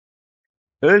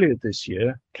Earlier this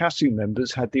year, CASU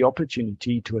members had the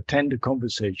opportunity to attend a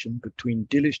conversation between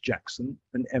Dilys Jackson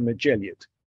and Emma Geliot,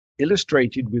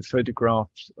 illustrated with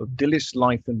photographs of Dilys'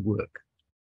 life and work.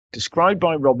 Described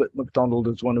by Robert MacDonald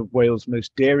as one of Wales'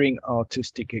 most daring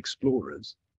artistic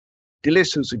explorers,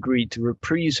 Dilys has agreed to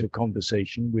reprise her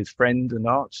conversation with friend and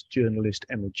arts journalist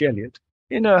Emma Geliot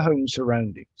in her home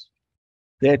surroundings.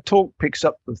 Their talk picks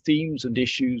up the themes and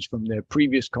issues from their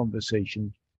previous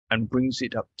conversation and brings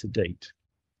it up to date.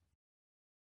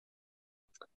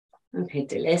 Okay,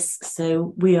 Dilys,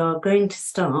 so we are going to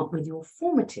start with your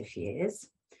formative years,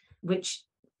 which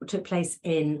took place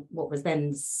in what was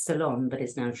then Ceylon, but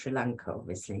is now Sri Lanka,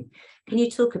 obviously. Can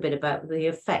you talk a bit about the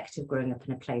effect of growing up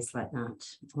in a place like that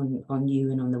on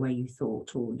you and on the way you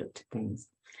thought or looked at things?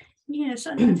 Yes,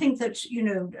 I think that,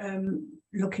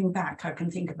 looking back, I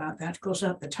can think about that. Of course,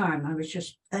 at the time, I was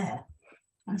just there,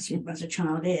 as a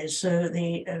child is. So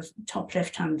the top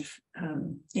left-hand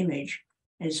image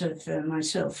is of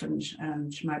myself and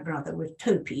my brother with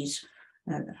topies,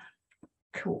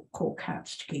 cork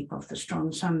hats to keep off the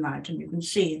strong sunlight, and you can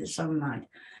see the sunlight,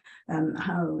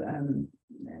 how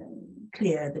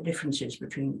clear the difference is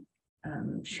between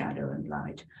shadow and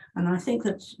light. And I think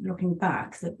that looking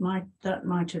back, that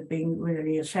might have been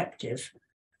really effective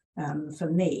for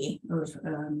me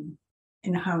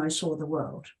in how I saw the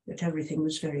world, that everything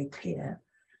was very clear.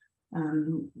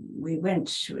 We went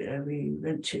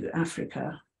to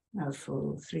Africa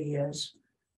for 3 years,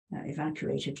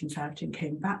 evacuated in fact, and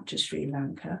came back to Sri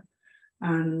Lanka.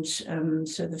 And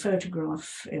so the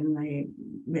photograph in the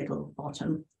middle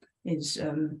bottom is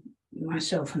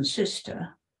myself and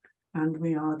sister, and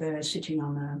we are there sitting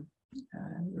on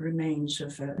remains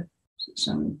of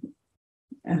some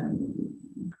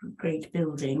great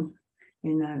building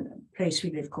in a place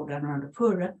we live called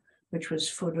Anuradhapura, which was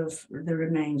full of the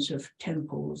remains of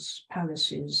temples,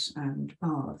 palaces, and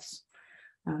baths.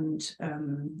 And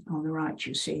on the right,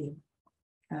 you see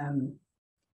a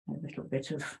little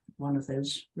bit of one of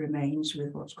those remains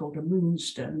with what's called a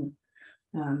moonstone,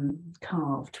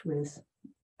 carved with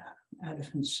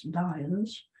elephants,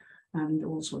 lions, and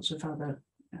all sorts of other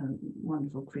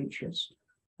wonderful creatures,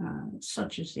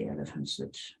 such as the elephants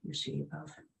that you see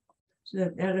above. So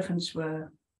the elephants were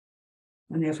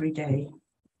an everyday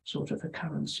sort of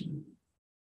occurrence in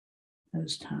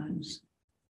those times.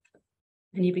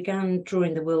 And you began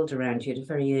drawing the world around you at a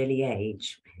very early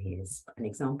age. Here's an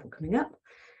example coming up.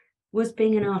 Was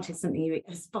being an artist something you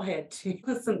aspired to,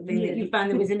 or something that you found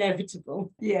that was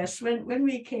inevitable? Yes, when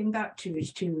we came back to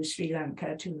Sri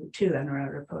Lanka, to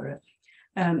Anuradhapura,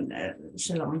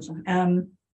 Ceylon,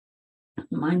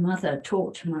 my mother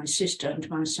taught my sister and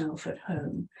myself at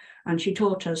home, and she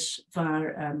taught us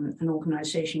via an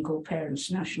organisation called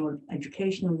Parents National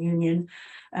Educational Union,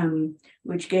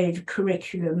 which gave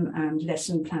curriculum and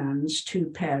lesson plans to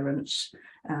parents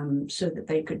so that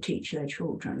they could teach their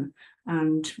children.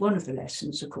 And one of the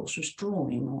lessons, of course, was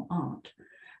drawing or art.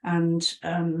 And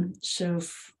I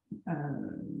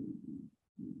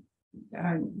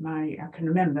can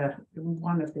remember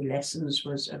one of the lessons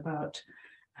was about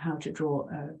how to draw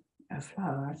a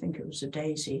flower. I think it was a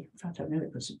daisy. In fact, I know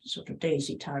it was a sort of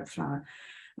daisy type flower.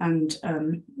 And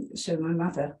so my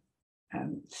mother,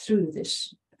 through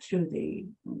the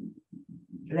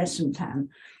lesson plan,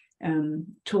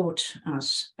 taught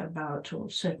us about, or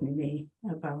certainly me,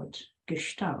 about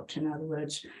Gestalt. In other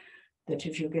words, that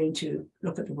if you're going to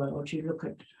look at the world, you look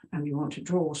at, and you want to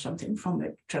draw something from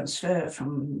it, transfer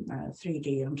from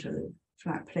 3D onto the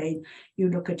flat plane, you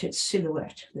look at its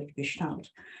silhouette, the Gestalt.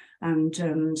 And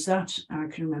that, I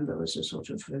can remember, was a sort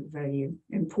of a very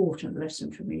important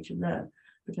lesson for me to learn.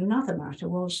 But another matter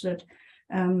was that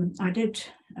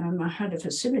I had a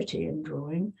facility in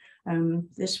drawing.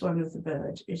 This one of the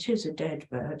bird, it is a dead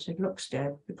bird. It looks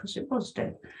dead because it was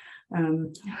dead.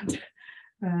 And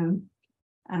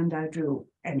I drew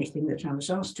anything that I was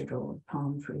asked to draw,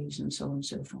 palm trees and so on and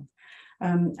so forth.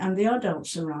 And the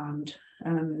adults around,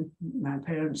 my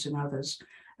parents and others,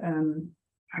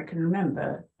 I can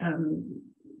remember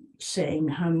saying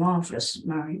how marvelous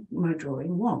my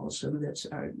drawing was, and that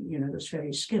I, was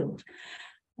very skilled.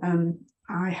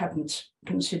 I hadn't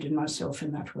considered myself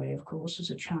in that way, of course,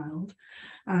 as a child.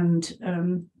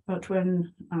 And but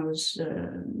when I was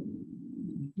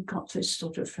got this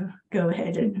sort of go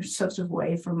ahead in a sort of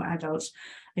way from adults,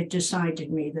 it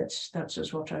decided me that that's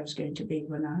just what I was going to be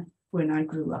when I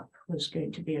grew up, was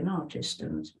going to be an artist,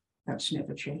 and that's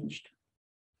never changed.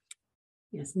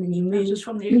 Yes, and then you moved. Just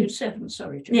from the age of 7.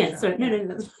 Sorry. Yeah, sorry.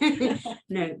 No.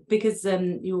 No, because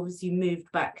you obviously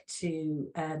moved back to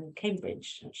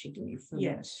Cambridge, actually, didn't you?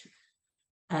 Yes.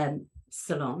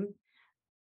 Ceylon.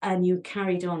 And you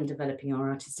carried on developing your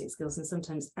artistic skills, and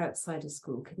sometimes outside of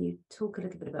school. Can you talk a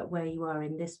little bit about where you are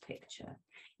in this picture?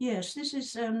 Yes, this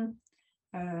is on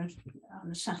a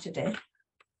Saturday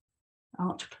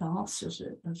art class,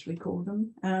 as we call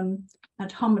them,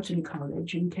 at Homerton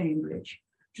College in Cambridge,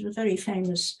 which is a very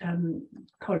famous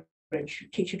college,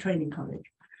 teacher training college.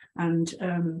 And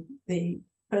the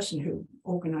person who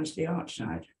organised the art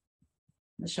side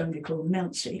was somebody called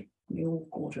Melzi. We all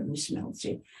called her Miss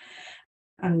Melzi.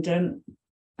 And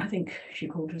I think she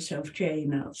called herself Jay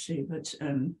Melzi, but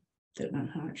don't know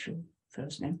her actual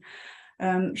first name.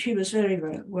 She was very,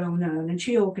 very well known, and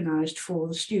she organised for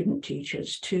the student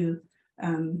teachers to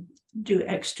do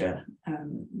extra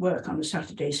work on the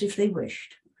Saturdays if they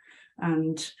wished.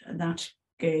 And that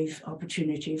gave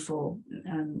opportunity for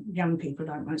young people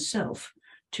like myself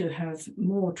to have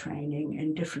more training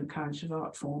in different kinds of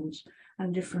art forms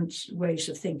and different ways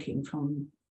of thinking from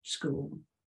school.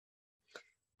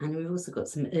 And we've also got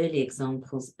some early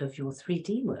examples of your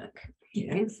 3D work.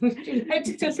 Yes. Would you like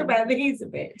to talk about these a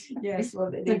bit? Yes,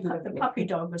 well, the puppy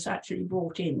dog was actually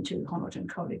brought into Homerton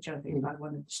College, I think, by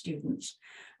one of the students,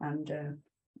 and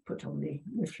put on the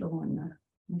floor in a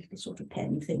little sort of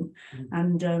pen thing.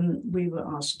 And we were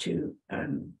asked to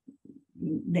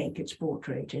make its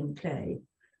portrait in clay,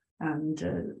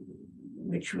 and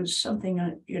which was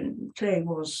something, clay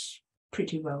was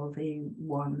pretty well the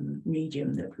one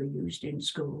medium that we used in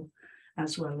school,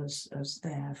 as well as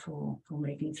there for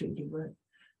making 3D work.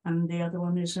 And the other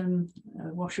one is a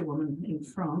washerwoman in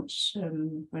France,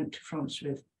 went to France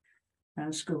with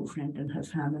a school friend and her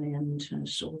family, and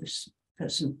saw this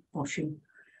person washing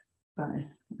by.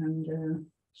 And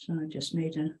so I just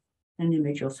made an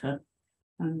image of her.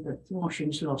 And the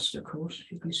washing's lost, of course,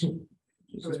 you can see.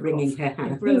 She's wringing her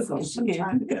hand. It broke off some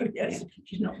time ago, yes.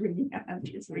 She's not wringing her hand,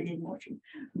 she's wringing washing,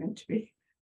 meant to be.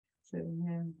 So,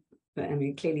 yeah. But I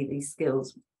mean, clearly these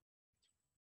skills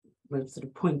were sort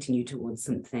of pointing you towards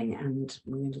something, and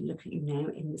we're going to look at you now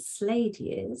in the Slade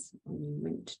years when you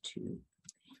went to.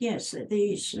 Yes,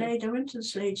 the Slade, I went to the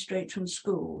Slade straight from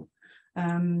school,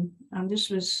 and this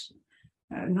was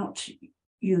not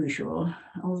usual,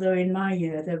 although in my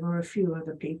year there were a few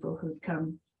other people who'd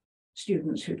come,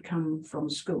 students who'd come from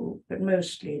school, but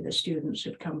mostly the students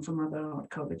had come from other art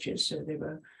colleges, so they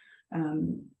were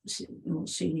more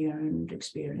senior and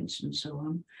experienced and so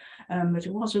on. But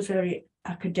it was a very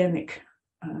academic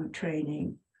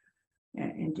training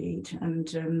indeed,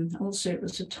 and also it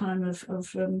was a time of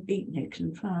beatniks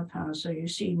and flower power, so you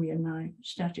see me in my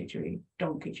statutory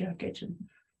donkey jacket and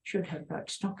should have black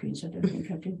stockings. I don't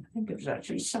think I did. I think it was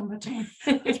actually summertime.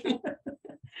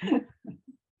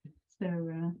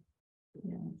 So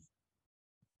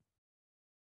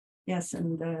yes,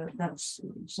 and that's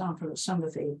an example of some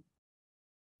of the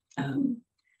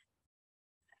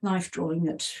life drawing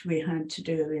that we had to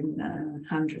do in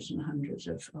hundreds and hundreds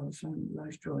of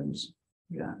life drawings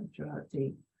throughout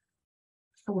the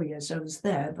 4 years I was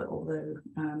there. But although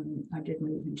I did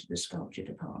move into the sculpture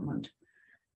department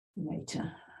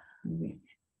later,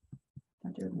 I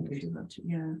don't know if you want to,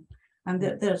 yeah. And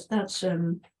that's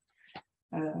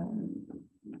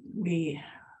we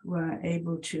were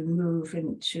able to move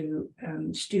into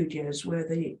studios where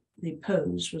the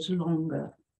pose was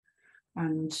longer,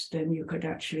 and then you could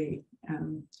actually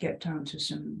get down to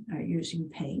some using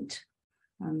paint.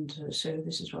 And so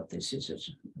this is what this is,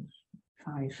 a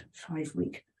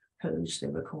 5-week pose, they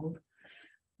were called.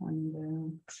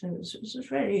 And so it was a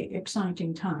very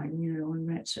exciting time, and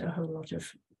met a whole lot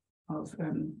of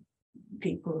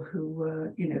people who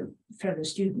were, fellow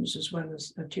students as well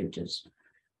as tutors.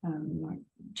 Like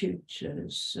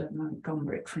tutors like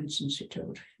Gombrich, for instance,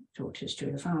 who taught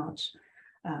history of art.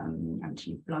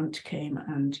 Anthony Blunt came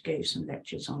and gave some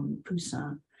lectures on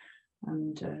Poussin,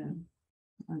 and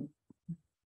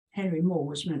Henry Moore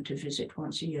was meant to visit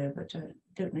once a year, but I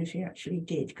don't know if he actually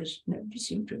did, because nobody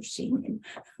seemed to have seen him.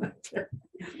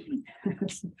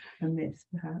 A myth,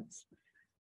 perhaps.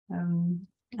 And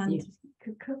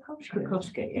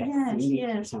Kokoschka,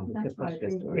 yes, that's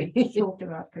right. We talked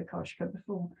about Kokoschka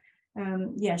before.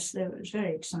 Yes, that was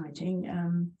very exciting.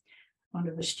 One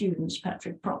of the students,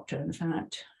 Patrick Proctor, in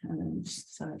fact,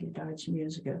 sadly died some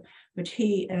years ago, but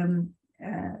he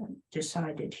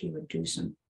decided he would do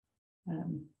some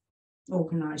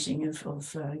organising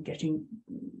of getting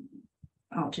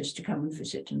artists to come and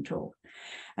visit and talk.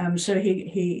 So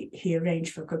he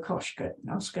arranged for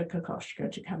Oscar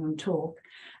Kokoschka to come and talk.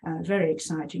 Very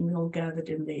exciting. We all gathered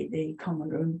in the common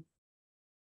room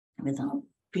with our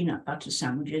peanut butter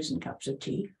sandwiches and cups of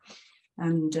tea,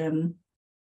 and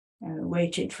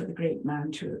waited for the great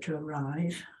man to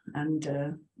arrive.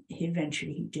 And he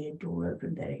eventually did, door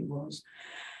open, there he was.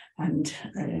 and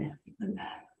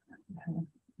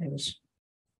there was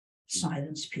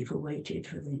silence. People waited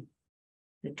for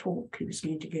the talk he was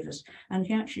going to give us, and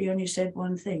he actually only said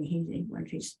one thing. He went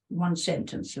his one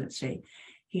sentence, let's say.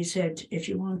 He said, "If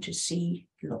you want to see,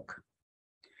 look,"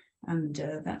 and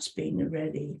that's been a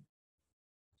really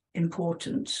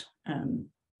important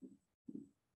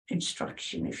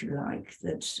instruction, if you like,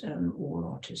 that all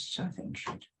artists, I think,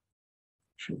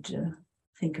 should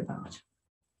think about.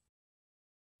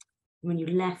 When you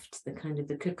left the kind of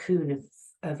the cocoon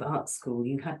of art school,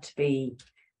 you had to be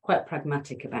quite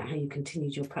pragmatic about how you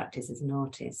continued your practice as an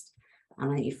artist.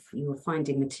 And if you were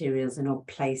finding materials in odd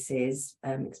places,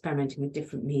 experimenting with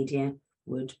different media,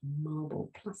 wood, marble,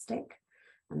 plastic,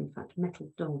 and in fact metal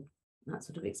doll, that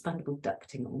sort of expandable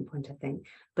ducting at one point, I think.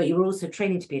 But you were also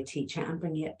training to be a teacher and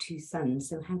bringing up 2 sons.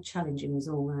 So how challenging was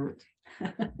all that?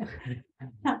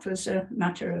 That was a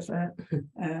matter of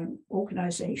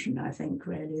organisation, I think,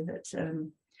 really, that,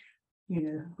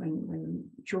 when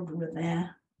children were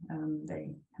there,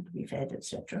 they had to be fed,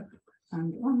 etc.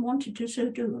 And one wanted to so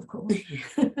do, of course.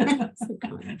 So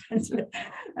kind.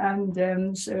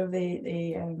 And so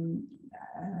the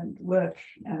work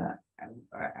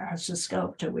as a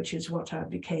sculptor, which is what I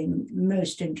became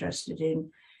most interested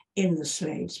in the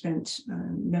Slade, spent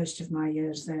most of my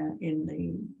years there in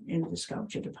the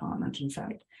sculpture department, in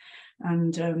fact.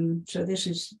 And so this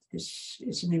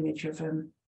is an image of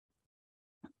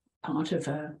part of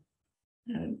a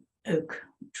oak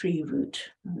tree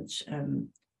root that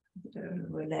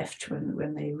were left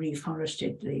when they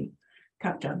reforested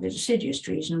cut down the deciduous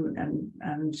trees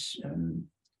and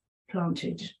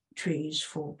planted trees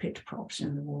for pit props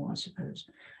in the war, I suppose.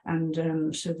 And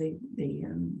so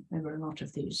there were a lot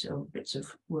of these old bits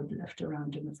of wood left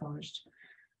around in the forest.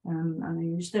 And I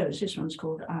used those. This one's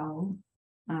called Owl,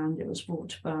 and it was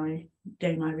bought by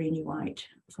Dame Irene White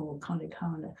for Coleg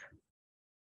Harlech.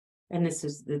 And this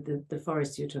was the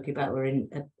forest you're talking about, were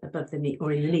above the Neath,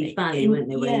 or in the Neath Valley, weren't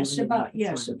they?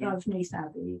 Yes, above Neath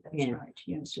Abbey. That's right.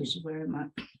 Yes, this is where I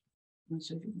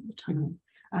was at the time. Mm-hmm.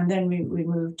 And then we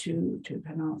moved to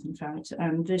Penarth, in fact.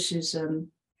 And this is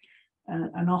an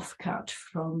offcut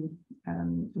from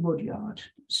the woodyard,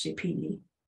 Sipili.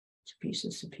 It's a piece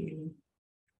of Sipili.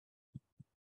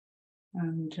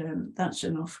 And that's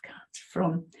an offcut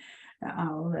from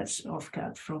Owl. That's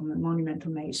offcut from the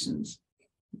Monumental Masons.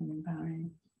 By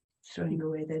throwing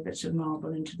away their bits of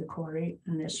marble into the quarry,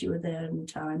 unless you were there in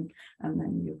time, and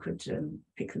then you could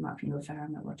pick them up in your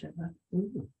van or whatever.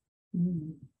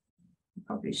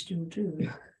 Probably still do,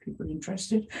 people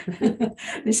interested.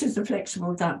 This is the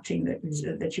flexible ducting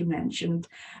that you mentioned,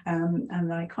 and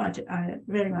I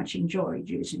very much enjoyed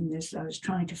using this. I was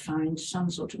trying to find some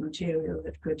sort of material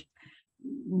that could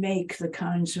make the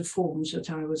kinds of forms that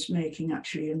I was making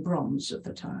actually in bronze at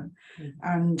the time.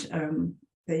 And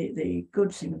the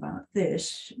good thing about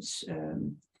this is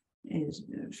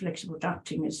flexible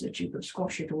ducting is that you could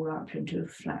squash it all up into a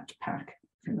flat pack,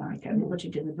 if you like, and put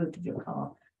it in the boot of your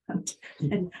car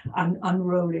and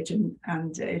unroll it,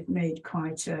 and it made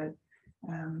quite an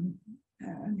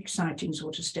exciting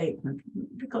sort of statement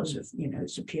because of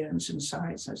its appearance and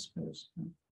size, I suppose.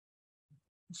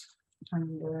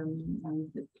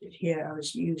 And here I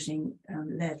was using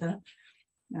leather.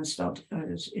 I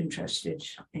was interested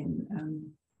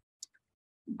in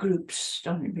groups,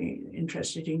 starting to be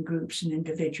interested in groups and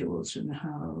individuals, and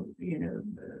how,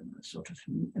 sort of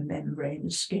a membrane,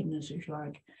 skin, as if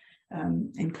like,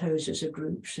 encloses a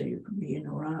group, so you can be in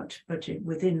or out, but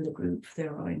within the group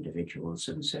there are individuals,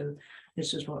 and so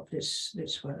this is what this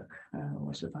work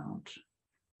was about.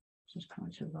 This is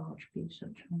quite a large piece,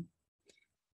 actually.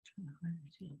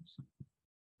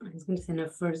 I was going to say, no,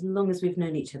 for as long as we've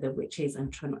known each other, which is,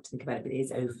 I'm trying not to think about it, but it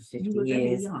is over 50 you were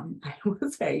years. Very young. I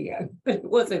was very young, but it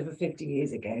was over 50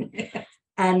 years ago.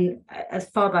 And as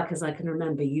far back as I can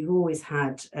remember, you've always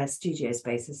had a studio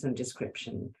space of some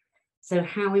description. So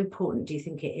how important do you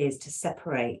think it is to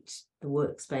separate the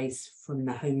workspace from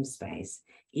the home space,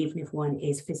 even if one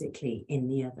is physically in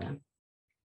the other?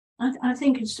 I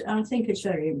think it's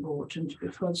very important,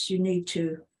 because you need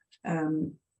to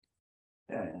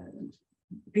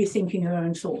be thinking your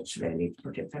own thoughts, really, to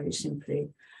put it very simply.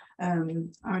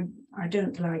 I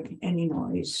don't like any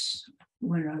noise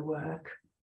when I work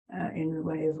in the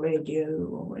way of radio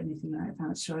or anything like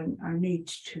that, so I need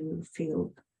to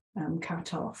feel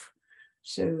cut off.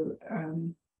 So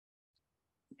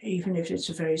even if it's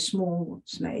a very small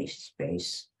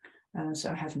space,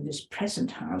 so I have in this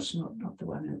present house, not the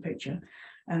one in the picture,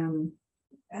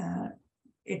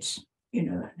 it's you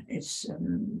know, it's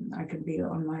I can be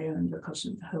on my own because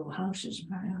the whole house is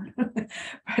my own.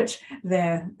 But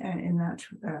there in that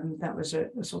that was a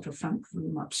sort of front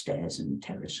room upstairs in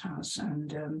terrace house,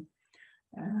 and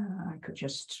I could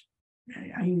just,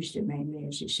 I used it mainly,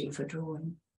 as you see, for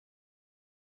drawing.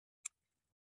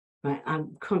 Right,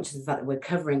 I'm conscious of the fact that we're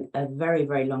covering a very,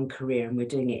 very long career and we're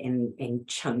doing it in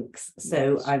chunks.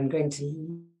 So Yes. I'm going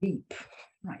to leap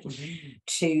Right.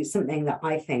 to something that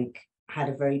I think had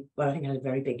a very, well, I think had a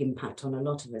very big impact on a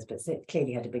lot of us, but it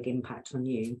clearly had a big impact on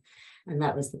you. And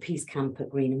that was the Peace Camp at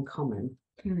Greenham Common.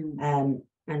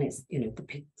 And it's, you know,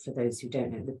 for those who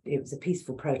don't know, it was a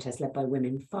peaceful protest led by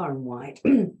women far and wide,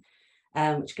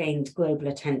 which gained global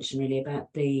attention really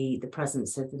about the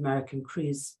presence of American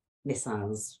cruise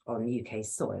missiles on UK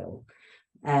soil.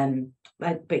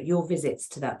 But your visits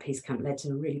to that peace camp led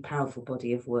to a really powerful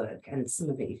body of work, and some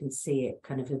of it you can see it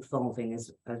kind of evolving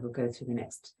as we'll go through the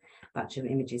next batch of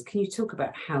images. Can you talk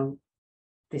about how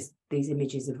these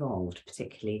images evolved,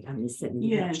 particularly, I mean, certainly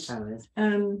Yes. watchtowers?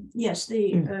 Yes,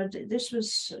 this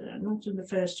was not in the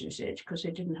first visit because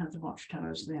they didn't have the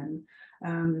watchtowers then.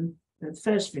 The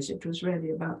first visit was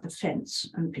really about the fence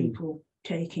and people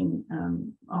taking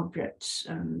objects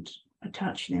and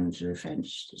attaching them to the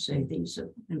fence to say these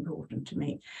are important to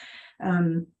me.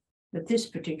 But this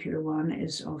particular one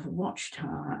is of a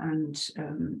watchtower, and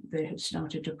they had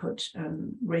started to put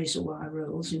razor wire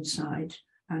rolls inside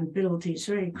and build these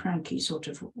very cranky sort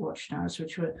of watchtowers,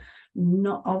 which were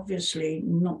not obviously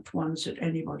not ones that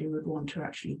anybody would want to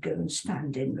actually go and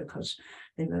stand in, because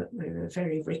they were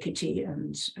very rickety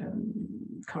and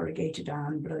corrugated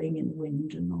iron blowing in the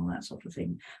wind and all that sort of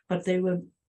thing. But they were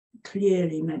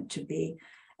clearly meant to be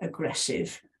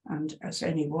aggressive, and as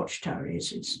any watchtower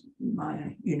is, it's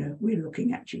my, you know, we're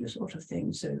looking at you sort of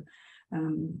thing. So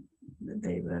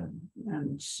they were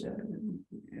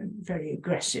very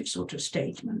aggressive sort of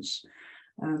statements,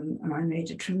 and I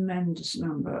made a tremendous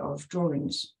number of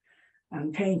drawings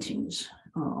and paintings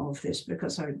of this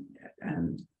because I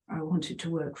wanted to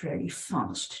work really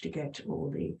fast to get all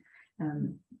the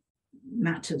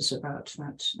matters about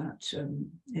that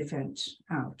event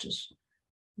out as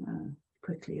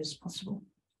quickly as possible.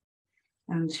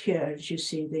 And here, as you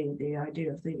see, the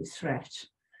idea of the threat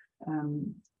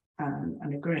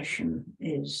and aggression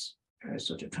is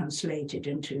sort of translated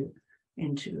into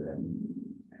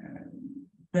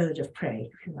bird of prey,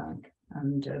 if you like,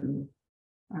 and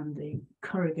the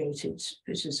corrugated.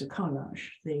 This is a collage.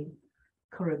 The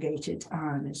corrugated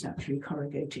iron is actually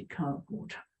corrugated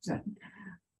cardboard. That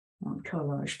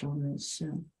collaged on this.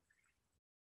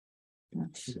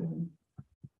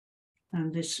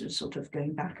 And this is sort of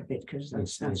going back a bit because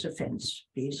that's a fence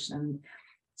piece, and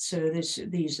so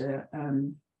these are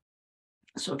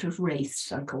sort of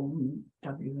wraiths, I call them,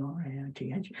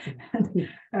 W-R-A-I-T-H,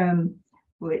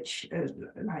 which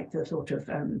like the sort of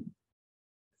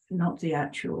not the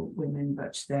actual women,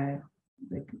 but their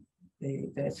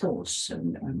thoughts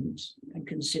and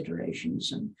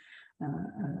considerations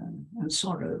and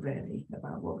sorrow really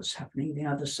about what was happening the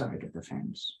other side of the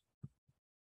fence.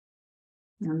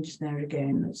 And there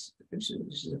again, this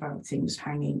is about things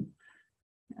hanging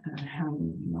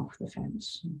off the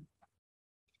fence.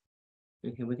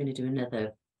 Okay, we're going to do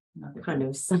another kind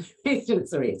of sorry, it's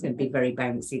going to be very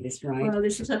bouncy this ride. Well,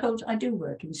 this is a whole. I do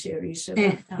work in series, so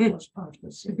that was part of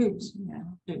the series.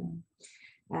 Yeah.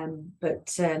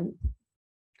 But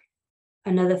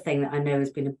another thing that I know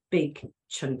has been a big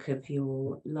chunk of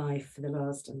your life for the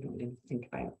last, I'm not going to think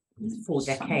about 4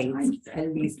 decades,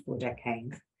 at least 4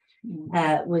 decades.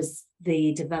 Was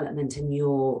the development and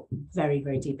your very,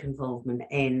 very deep involvement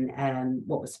in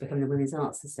what was to become the Women's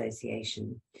Arts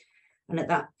Association. And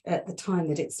at the time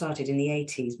that it started in the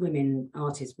 80s, women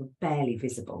artists were barely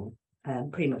visible,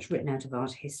 pretty much written out of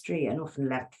art history, and often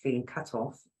left feeling cut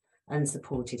off,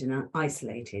 unsupported and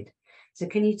isolated. So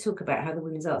can you talk about how the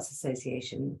Women's Arts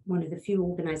Association, one of the few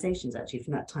organisations actually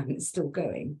from that time that's still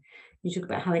going, you talk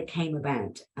about how it came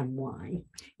about and why?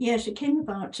 Yes, it came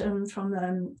about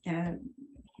from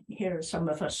here are some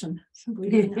of us, and we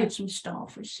even had some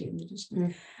staff we see in the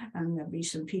distance, and there'll be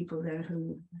some people there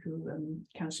who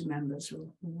council members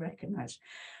will recognise.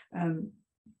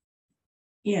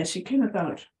 Yes, it came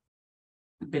about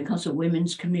because a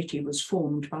women's committee was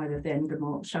formed by the then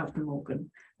South Glamorgan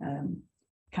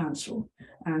Council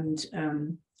and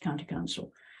County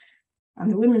Council.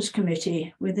 And the Women's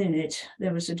Committee, within it,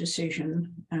 there was a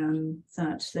decision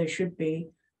that there should be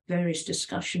various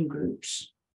discussion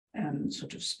groups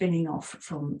sort of spinning off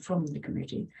from the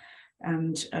committee,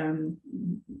 and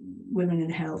women in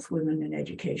health, women in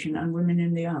education, and women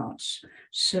in the arts.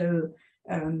 So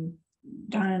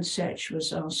Diane Setch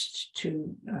was asked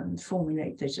to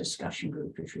formulate this discussion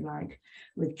group, if you like,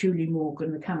 with Julie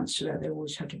Morgan, the counsellor. There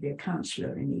always had to be a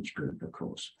counsellor in each group, of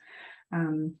course.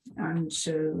 And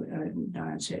so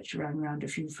Diane Setch ran around a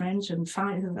few friends, and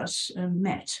 5 of us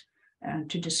met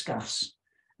to discuss.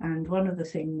 And one of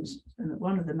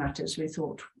the matters we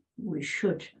thought we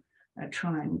should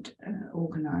try and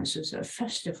organise as a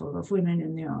festival of women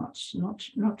in the arts,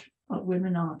 not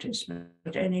women artists,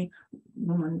 but any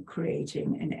woman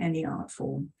creating in any art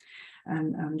form,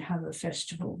 and have a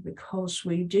festival, because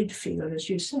we did feel, as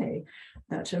you say,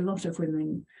 that a lot of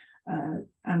women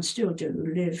and still do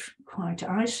live quite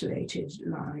isolated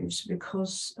lives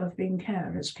because of being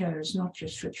carers not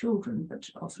just for children, but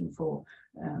often for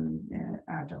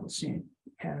adults,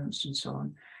 parents and so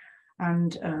on.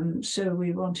 And so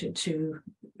we wanted to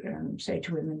say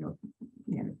to women,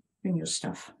 bring your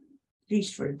stuff, at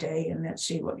least for a day, and let's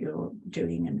see what you're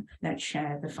doing, and let's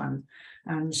share the fun.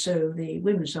 And so the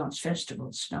Women's Arts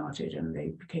Festival started, and they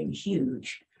became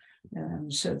huge,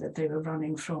 so that they were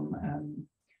running from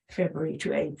February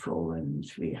to April, and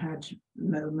we had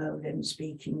Mo Molin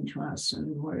speaking to us,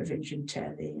 and Moravision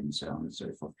Telly, and so on and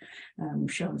so forth.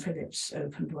 Sean Phillips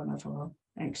opened one of our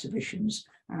exhibitions,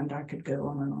 and I could go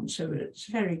on and on. So it's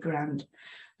very grand.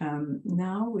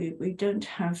 Now we don't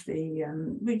have the,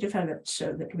 we developed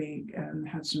so that we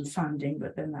had some funding,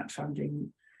 but then that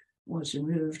funding was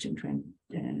removed in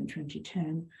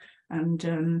 2010.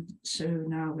 And so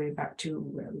now we're back to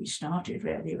where we started,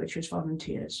 really, which was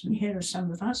volunteers. And here are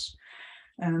some of us.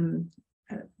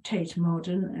 Tate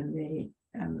Modern,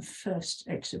 and the first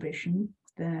exhibition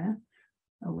there,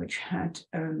 which had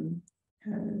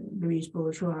Louise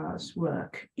Bourgeois'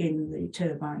 work in the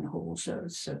Turbine Hall. So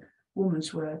it's a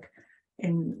woman's work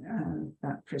in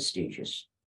that prestigious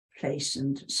place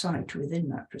and site within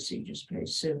that prestigious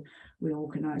place. So we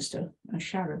organised a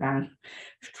charavan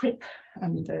trip,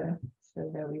 and so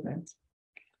there we went.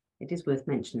 It is worth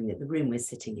mentioning that the room we're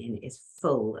sitting in is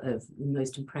full of the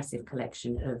most impressive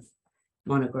collection of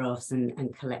monographs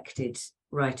and collected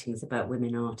writings about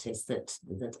women artists that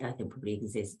I think probably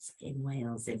exists in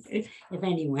Wales, if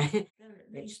anywhere.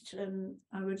 At least,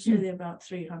 I would say there are about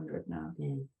 300 now.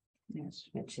 Yeah. Yes,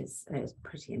 which is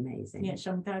pretty amazing. Yes,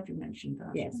 I'm glad you mentioned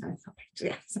that. Yes, I thought.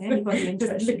 Yes, anybody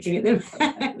interested? Looking at them.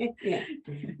 Yeah,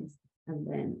 and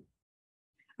then.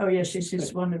 Oh yes, this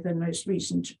is one of the most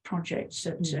recent projects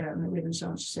that the Women's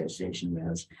Arts Association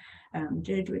Wales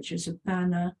did, which is a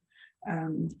banner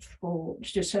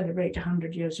to celebrate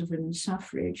 100 years of women's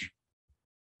suffrage,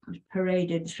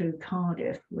 paraded through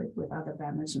Cardiff with other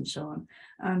banners and so on,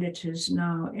 and it is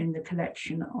now in the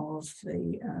collection of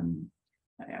the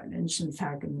in St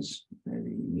Fagans, the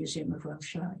Museum of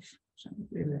Welsh Life. So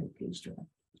we're very pleased with that.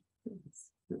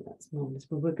 That's marvellous.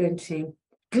 Well, we're going to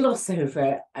gloss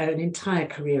over an entire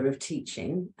career of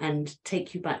teaching and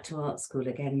take you back to art school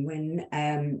again when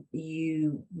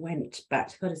you went back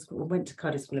to Cardiff School, went to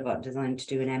Cardiff School of Art and Design to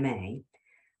do an MA,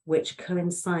 which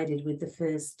coincided with the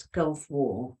first Gulf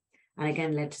War, and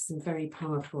again led to some very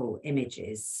powerful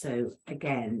images. So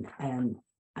again,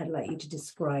 I'd like you to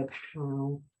describe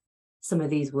how some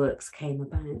of these works came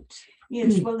about.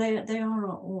 Yes, well, they are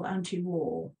all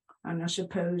anti-war, and I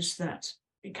suppose that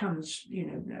it comes,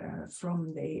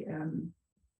 from the,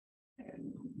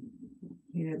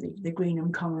 the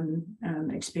Greenham Common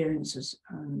experiences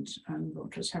and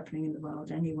what was happening in the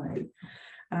world anyway.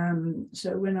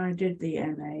 So when I did the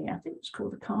MA, I think it's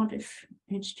called the Cardiff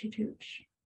Institute.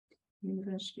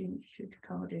 University Institute of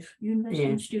Cardiff, University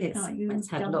Institute. It's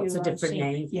had lots of different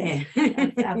names. Yeah,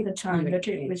 at the time, but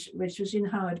which was in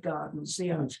Howard Gardens.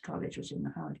 The Arts College was in the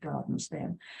Howard Gardens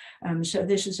then. So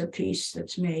this is a piece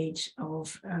that's made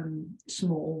of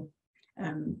small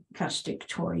plastic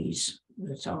toys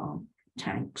that are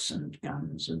tanks and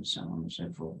guns and so on and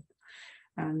so forth.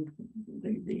 And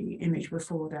the image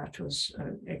before that was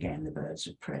again the birds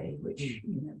of prey, which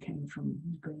came from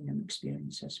the Greenham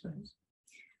experience, I suppose.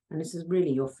 And this is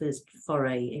really your first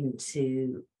foray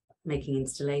into making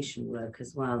installation work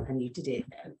as well. And you did it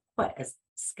at quite a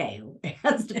scale, it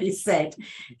has to be said,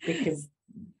 because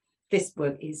this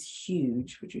work is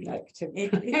huge. Would you like to?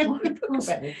 It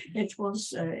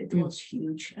was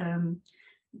huge.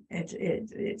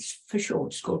 It's for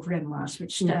short, it's called REMWAS,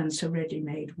 which stands for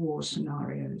Ready-Made War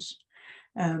Scenarios.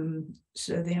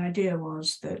 So the idea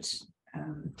was that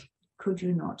could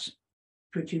you not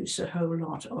produce a whole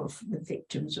lot of the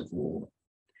victims of war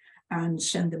and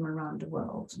send them around the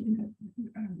world,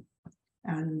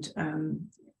 and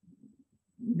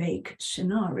make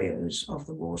scenarios of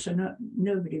the war, so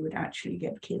nobody would actually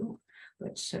get killed.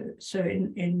 But so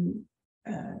in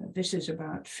this is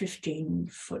about 15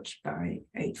 foot by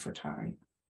 8 foot high.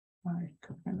 I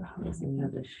can't remember how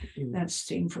that's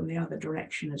seen from the other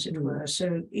direction, as it were.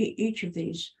 So each of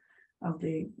these of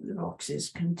the boxes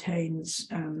contains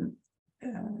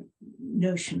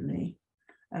notionally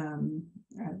an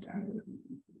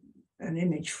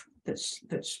image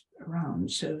that's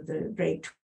around. So the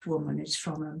Raked Woman is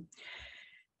from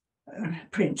a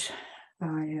print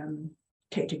by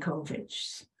Katie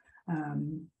Colvich.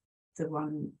 The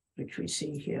one which we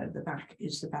see here, the back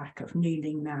is the back of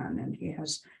kneeling man, and he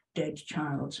has dead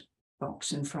child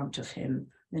box in front of him.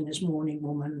 Then there's mourning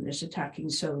woman, there's attacking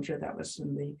soldier. That was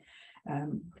in the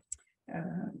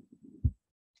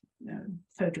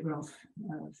photograph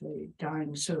of the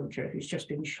dying soldier who's just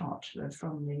been shot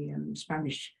from the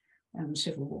Spanish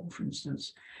Civil War, for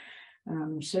instance.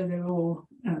 So they're all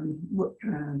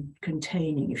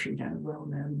containing, if you know,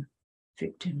 well-known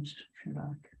victims, if you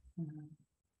like.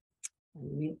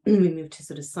 We moved to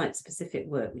sort of site-specific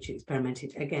work, which you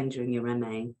experimented again during your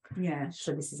MA. Yes.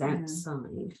 So this is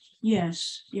outside.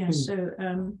 Yes, yes. So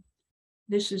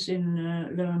this is in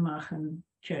Lower Machen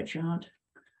churchyard,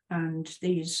 and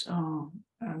these are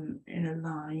in a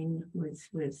line with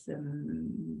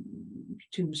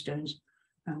tombstones,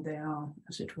 and they are,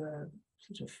 as it were,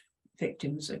 sort of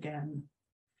victims again.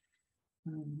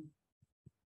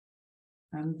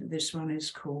 And this one is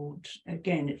called,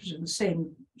 again, it was in the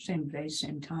same place,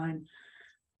 same time,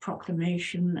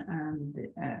 Proclamation, and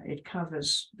it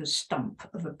covers the stump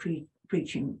of a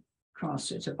preaching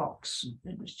cross. It's a box.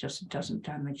 It doesn't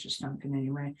damage the stump in any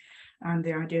way. And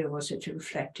the idea was it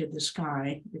reflected the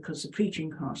sky, because the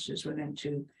preaching crosses were meant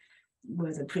to,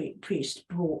 where the priest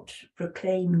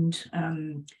proclaimed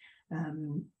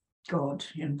God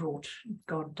and brought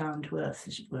God down to earth,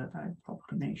 as it were, by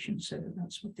proclamation. So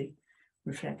that's what the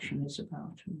reflection is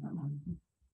about in that one.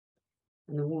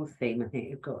 And the war theme, I think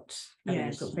you've got,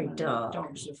 Yes, got very dark.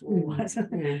 Dogs of War.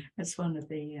 Yeah. That's one of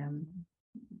the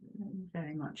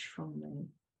very much from the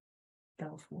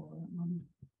Gulf War.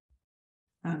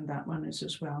 And that one is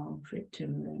as well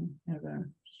victim.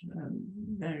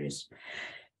 Various,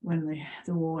 when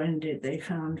the war ended, they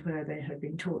found where they had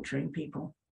been torturing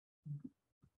people.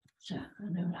 So I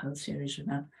know a whole series of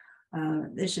that.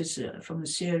 This is from a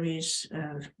series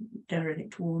of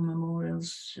derelict war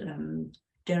memorials.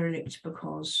 Derelict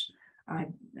because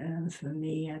for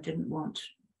me, I didn't want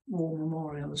war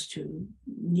memorials to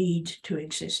need to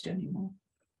exist anymore.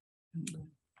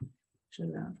 So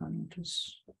that one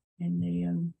was in the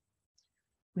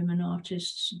Women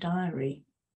Artists Diary.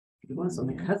 It was on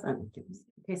the cover.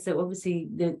 Okay, so obviously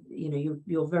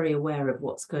you're very aware of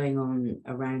what's going on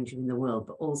around you in the world,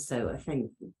 but also I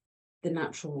think the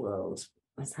natural world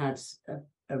has had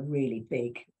a really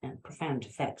big and profound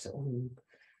effect on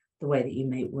the way that you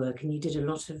make work, and you did a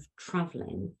lot of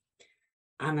traveling.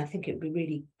 And I think it would be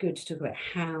really good to talk about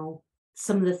how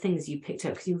some of the things you picked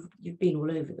up, because you've been all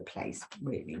over the place,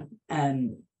 really.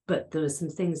 But there are some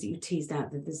things that you teased out,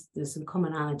 that there's some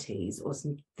commonalities or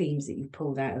some themes that you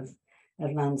pulled out of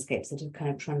landscapes that have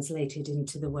kind of translated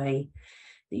into the way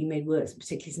that you made works,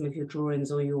 particularly some of your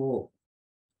drawings or your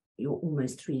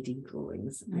almost 3D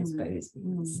drawings, I suppose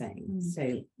you would say.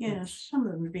 So yes, some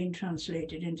of them have been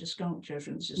translated into sculpture,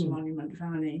 for instance, Monument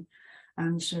Valley,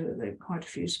 and so there are quite a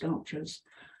few sculptures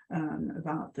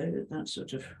about that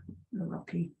sort of the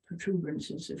rocky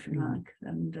protuberances, if you like,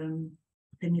 and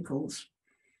pinnacles,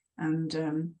 and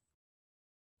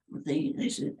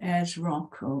this is Ayers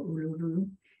Rock or Uluru,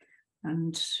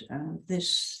 and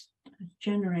this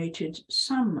generated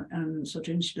some sort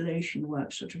of installation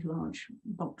work, sort of large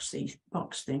box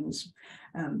things,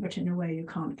 but in a way you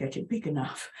can't get it big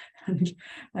enough. And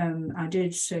I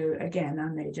did so again. I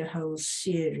made a whole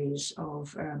series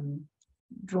of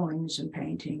drawings and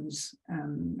paintings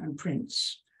and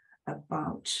prints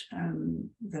about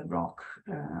the rock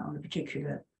on a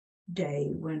particular day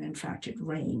when in fact it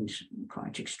rained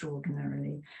quite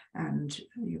extraordinarily, and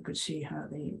you could see how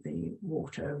the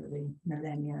water over the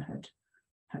millennia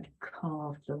had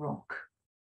carved the rock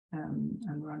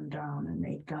and run down and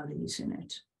made gullies in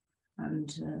it.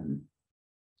 And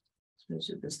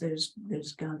so there's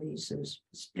those gullies, those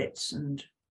splits and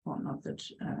whatnot that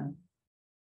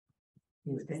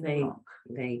within the rock.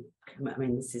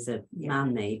 This is a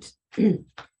man-made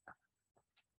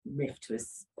rift to a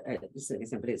certain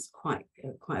extent, but it's quite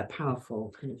a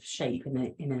powerful kind of shape in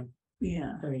a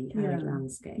very arid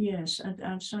landscape. Yes,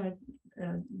 and so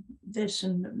this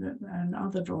and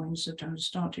other drawings that I was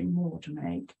starting more to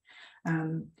make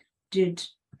did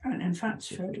and in fact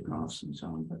photographs and so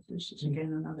on, but this is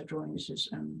again another drawing. This is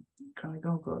Craig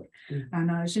Ogod, and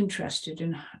I was interested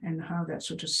in how that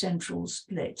sort of central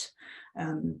split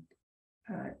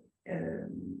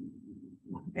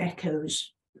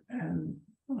echoes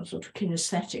a sort of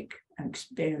kinesthetic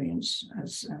experience,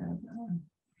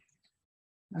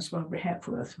 as Barbara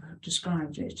Hepworth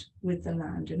described it, with the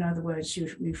land. In other words,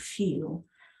 we feel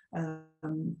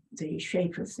the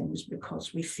shape of things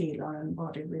because we feel our own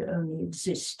body. We only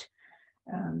exist.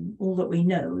 All that we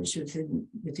know is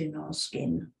within our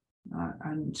skin,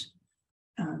 and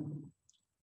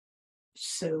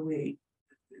so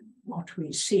what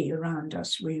we see around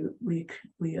us, we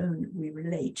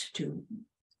relate to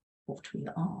what we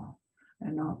are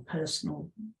and our personal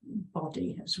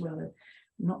body as well,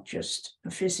 not just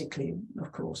physically,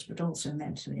 of course, but also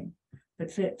mentally,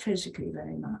 but physically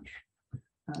very much.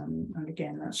 And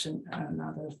again, that's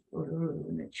another Uluru,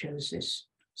 and it shows this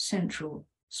central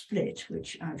split,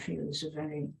 which I feel is a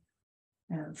very,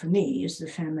 for me, is the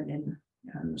feminine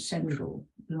central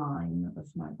line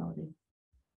of my body.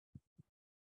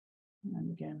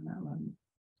 And again, that one.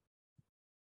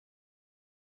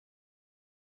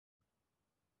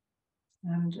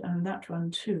 And that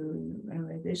one too,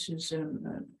 anyway, this is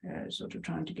sort of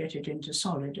trying to get it into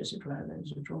solid, as it were,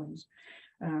 those are drawings.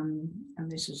 And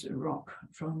this is a rock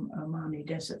from Omani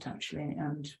Desert, actually,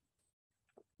 and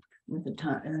with a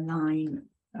line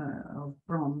of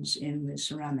bronze in the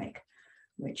ceramic,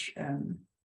 which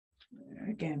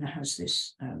again has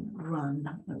this run,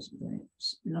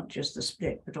 not just the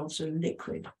split, but also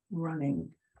liquid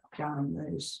running down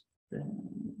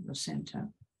the center.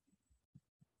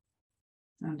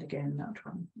 And again, that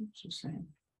one, it's the same.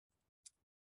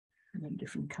 And then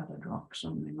different coloured rocks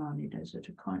on the Omani Desert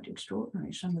are quite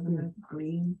extraordinary. Some of them are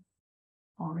green,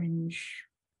 orange,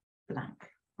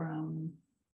 black, brown,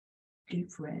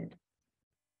 deep red.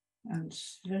 And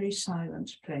it's a very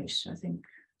silent place. I think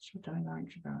that's what I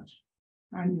liked about it.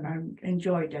 I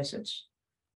enjoy deserts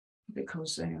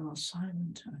because they are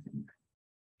silent, I think.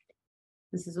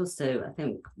 This is also, I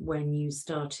think, when you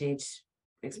started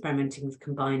experimenting with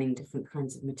combining different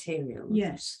kinds of materials.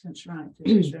 Yes, that's right.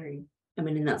 This is very... I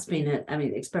mean, and that's been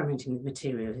experimenting with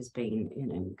material has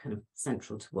been, kind of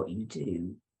central to what you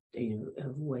do.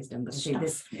 Have always done, but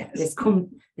this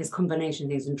combination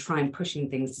of things and trying pushing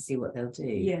things to see what they'll do.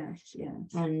 Yes.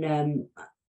 And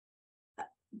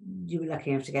you were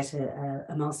lucky enough to get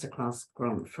a masterclass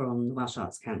grant from the Welsh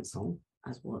Arts Council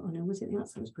as well. Oh no, was it the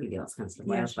Arts Council? It was probably the Arts Council of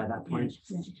Wales by that point.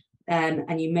 Yes.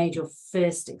 And you made your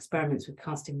first experiments with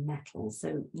casting metal.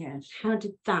 So how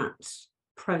did that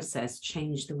process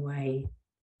change the way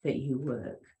that you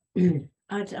work?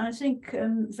 I think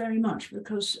very much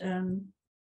because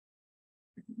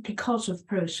of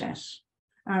process,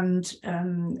 and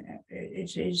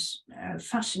it is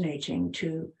fascinating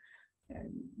to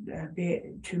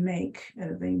make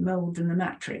the mold and the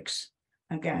matrix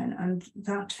again, and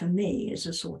that for me is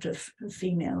a sort of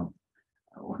female.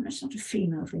 Well, it's not a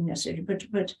female thing necessarily,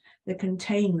 but the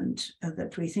containment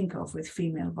that we think of with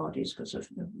female bodies because of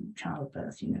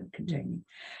childbirth, containing,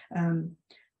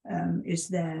 is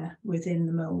there within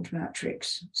the mold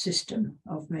matrix system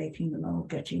of making the mold,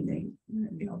 getting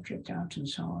the object out, and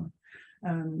so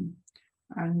on.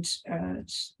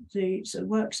 The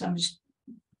works I was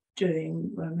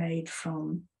doing were made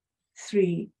from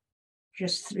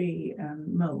just three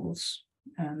molds.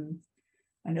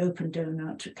 An open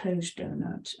donut, a closed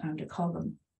donut, and a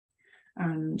column.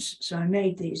 And so I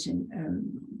made these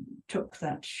took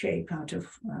that shape out of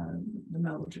the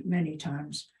mold many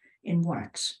times in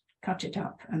wax, cut it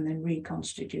up, and then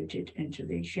reconstituted into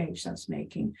the shapes that's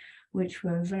making, which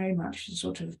were very much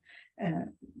sort of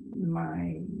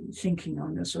my thinking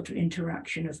on the sort of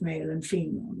interaction of male and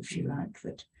female, if you like,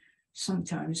 that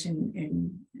sometimes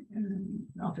in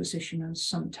opposition and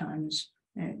sometimes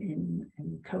in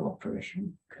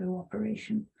cooperation,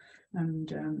 and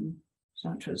so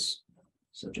that was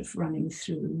sort of running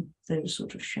through those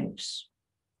sort of shapes.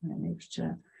 And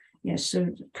yes,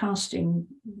 so casting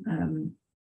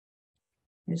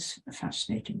is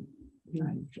fascinating.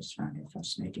 I just found it a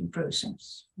fascinating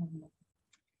process.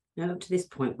 Now, up to this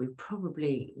point, we've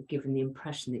probably given the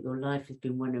impression that your life has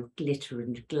been one of glitter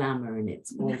and glamour, and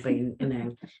it's all been,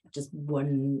 just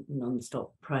one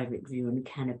non-stop private view and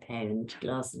canapé and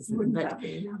glasses. But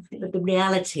the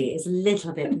reality is a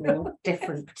little bit more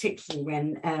different, particularly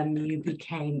when you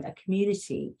became a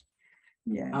community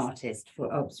artist for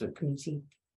community.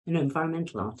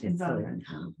 Environmental artist.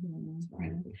 Environmental.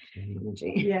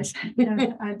 Yes.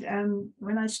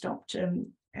 When I stopped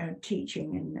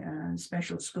teaching in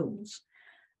special schools,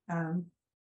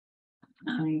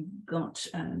 I got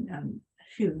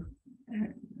few,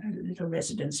 a little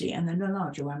residency, and then a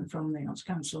larger one from the Arts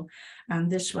Council. And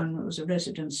this one was a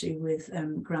residency with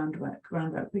Groundwork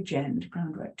Bridgend,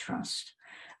 Groundwork Trust,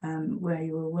 where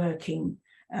you were working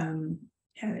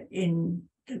in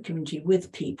the community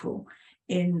with people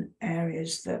in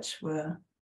areas that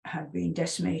had been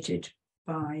decimated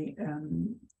by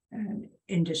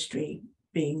industry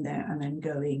being there and then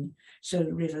going. So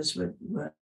the rivers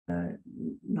were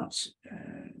not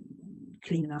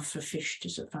clean enough for fish to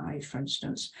survive, for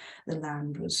instance. The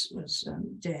land was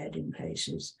dead in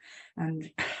places,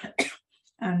 and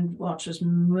and what was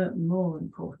more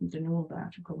important than all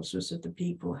that, of course, was that the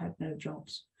people had no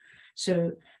jobs.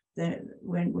 So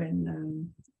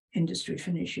when industry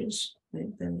finishes,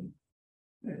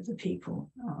 the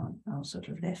people are sort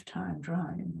of left high and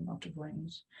dry in a lot of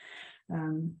ways.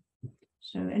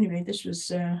 So anyway, this was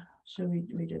so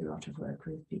we did a lot of work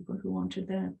with people who wanted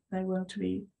their world to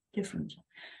be different.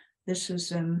 This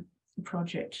was a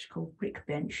project called Brick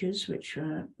Benches, which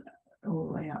were all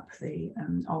the way up the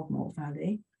Ogmore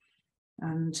Valley,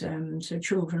 and so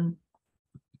children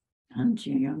and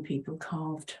young people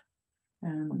carved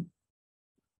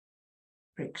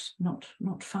bricks, not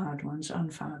fired ones,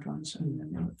 unfired ones, and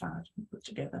then they were fired and put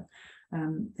together.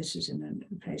 This is in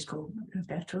a place called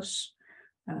Betos.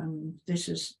 This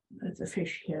is the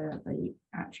fish here.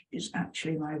 Is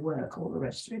actually my work. All the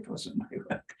rest of it wasn't my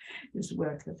work. It was the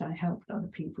work that I helped other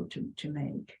people to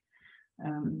make.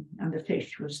 And the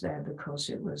fish was there because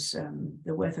it was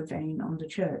the weather vane on the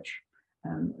church.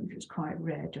 It was quite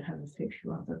rare to have a fish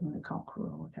rather than a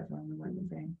cockerel or whatever on the weather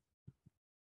vane.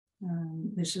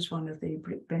 This is one of the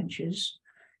brick benches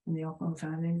in the Ogmore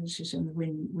Valley. This is in the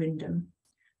Wyndham.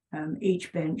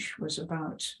 Each bench was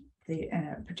about the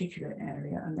particular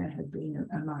area, and there had been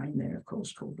a mine there, of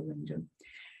course, called the Wyndham.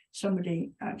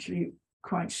 Somebody actually,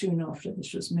 quite soon after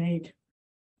this was made,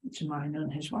 it's a miner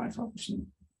and his wife, obviously,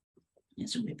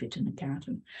 it's a whippet and a cat,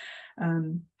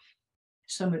 and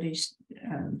somebody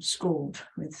scrawled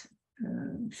with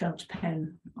felt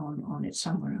pen on it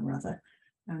somewhere or other.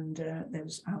 And there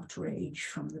was outrage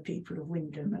from the people of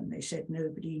Wyndham, and they said,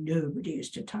 nobody is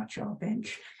to touch our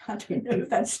bench. I don't know if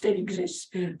that still exists,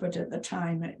 but at the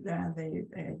time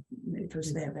it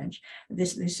was their bench.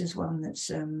 This is one that's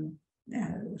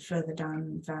further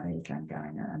down Valley,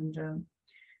 Llangina, and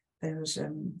there was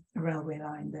a railway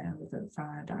line there with a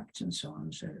viaduct and so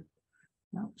on. So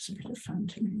that was a bit of fun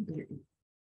to me.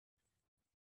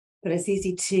 But it's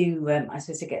easy to, I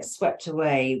suppose, to get swept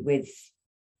away with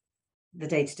the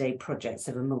day-to-day projects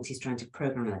of a multi-stranded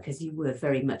programme, because you were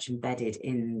very much embedded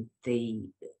in the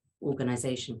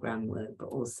organisation of groundwork, but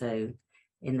also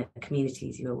in the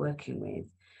communities you were working with.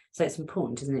 So it's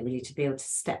important, isn't it, really, to be able to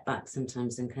step back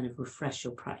sometimes and kind of refresh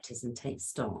your practice and take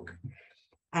stock.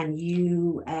 And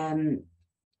you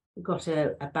got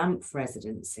a Banff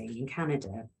residency in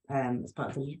Canada as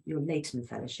part of your Leighton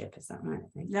Fellowship, is that right? I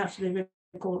think that's the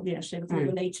called, yes, they were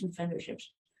the Leighton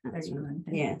Fellowships. Right.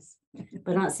 Yes,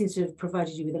 but that seems to have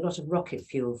provided you with a lot of rocket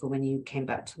fuel for when you came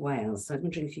back to Wales. So I'm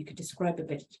wondering if you could describe a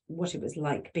bit what it was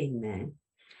like being there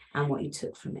and what you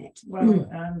took from it. Well,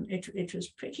 it was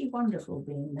pretty wonderful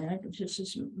being there. This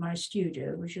is my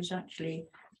studio, which is actually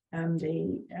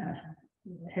the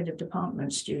head of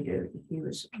department studio. He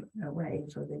was away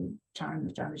for the time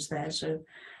that I was there, so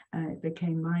it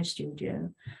became my studio,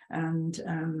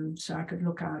 and so I could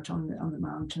look out on the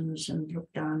mountains and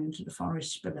look down into the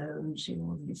forests below and see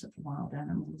all these little wild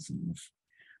animals and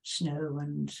snow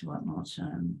and whatnot.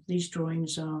 These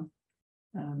drawings are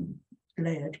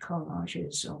layered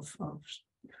collages of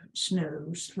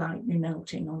snow slightly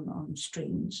melting on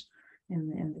streams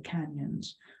in the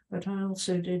canyons. But I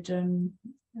also did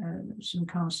some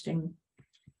casting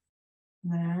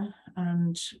there,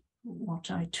 and what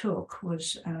I took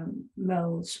was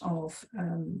molds of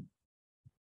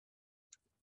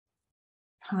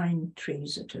pine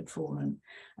trees that had fallen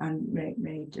and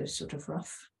made a sort of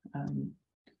rough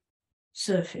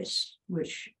surface,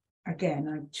 which again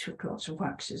I took lots of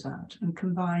waxes out and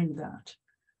combined that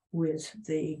with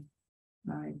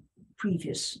my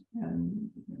previous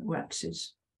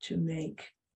waxes to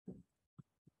make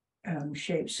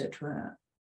shapes that were,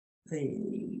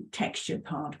 the textured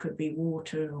part could be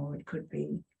water or it could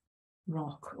be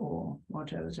rock or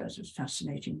whatever. That was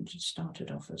fascinating. It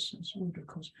started off as water, of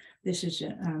course. This is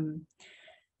in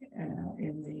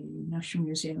the National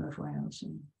Museum of Wales,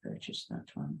 and purchased that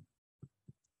one.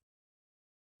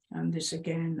 And this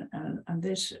again, and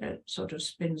this sort of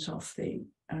spins off the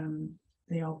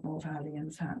Ogmore Valley, in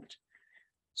fact.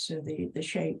 So the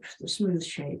shape, the smooth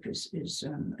shape is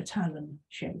a talon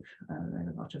shape. There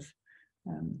are a lot of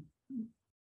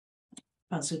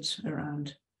buzzards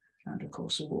around and of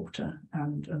course the water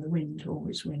and the wind,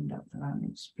 always wind up the land,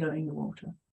 it's blowing the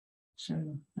water.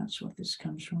 So that's what this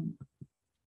comes from.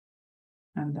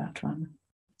 And that one.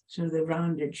 So the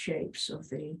rounded shapes of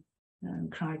the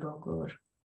Craigogur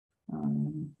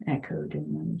echoed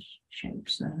in those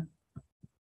shapes there.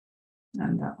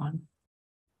 And that one.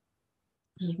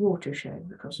 This is watershed,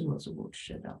 because there was a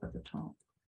watershed up at the top.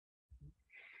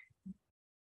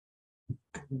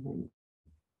 And then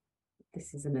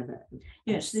this is another.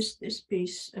 Yes, this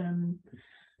piece,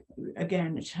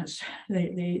 again, it has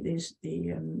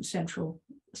the central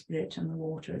split and the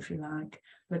water, if you like.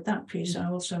 But that piece I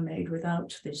also made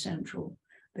without the central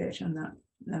bit, and that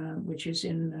which is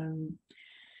in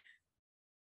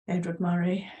Edward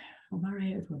Murray, or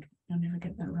Murray Edward, I'll never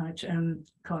get that right,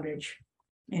 College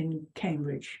in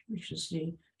Cambridge, which is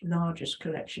the largest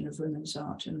collection of women's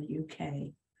art in the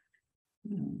UK.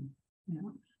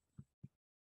 Yeah.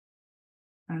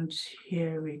 And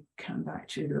here we come back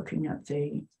to looking at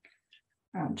the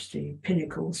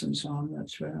pinnacles and so on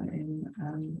that were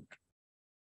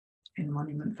in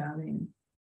Monument Valley.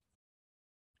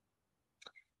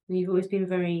 You've always been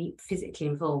very physically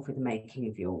involved with the making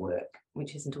of your work,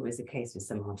 which isn't always the case with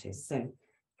some artists. So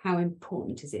how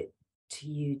important is it to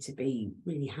you to be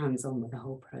really hands-on with the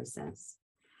whole process?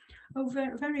 Oh,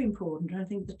 very, very important. I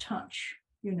think the touch,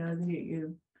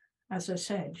 you as I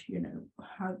said,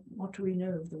 what do we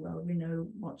know of the world? We know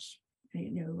what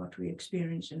we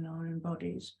experience in our own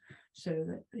bodies, so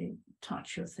that the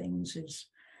touch of things is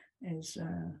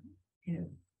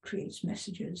creates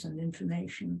messages and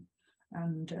information,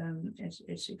 and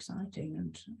it's exciting,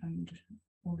 and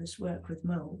all this work with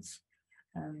molds.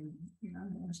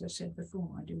 As I said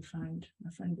before, I find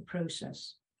the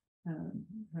process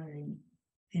very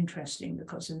interesting,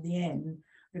 because in the end,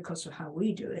 because of how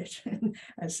we do it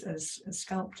as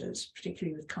sculptors,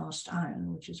 particularly with cast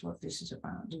iron, which is what this is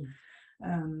about.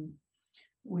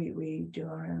 We do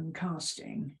our own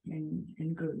casting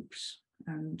in groups,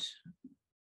 and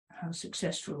how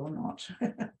successful or not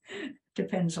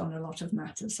depends on a lot of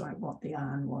matters, like what the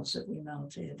iron was that we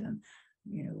melted, and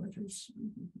whether it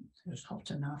was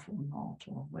hot enough or not,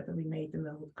 or whether we made the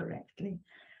mold correctly.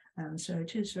 So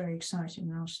it is very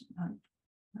exciting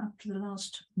up to the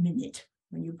last minute,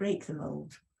 when you break the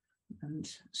mold and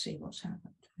see what's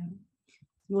happened.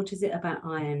 What is it about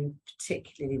iron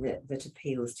particularly that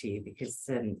appeals to you? Because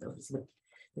obviously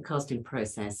the casting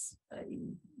process,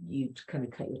 you kind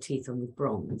of cut your teeth on with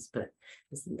bronze, but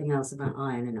there's something else about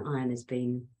iron, and iron has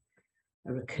been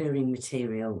a recurring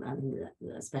material, and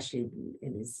especially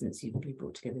in this instance you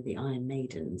brought together the Iron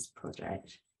Maidens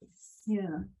project.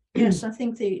 Yeah. Yes, I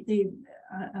think the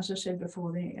as I said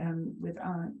before, with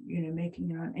iron,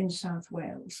 making iron in South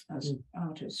Wales as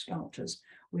artists, sculptors,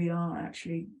 we are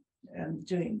actually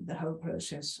doing the whole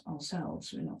process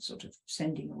ourselves. We're not sort of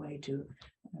sending away to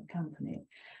a company.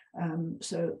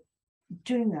 So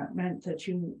doing that meant that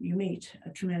you meet a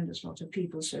tremendous lot of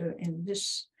people. So in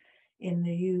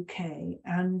the UK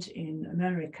and in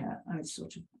America, I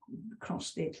sort of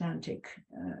crossed the Atlantic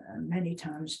many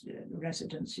times, doing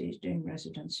residencies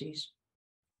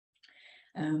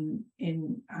in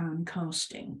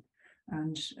casting,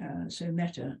 and so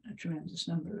met a tremendous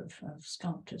number of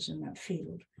sculptors in that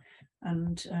field.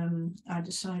 And I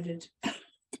decided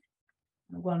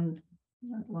one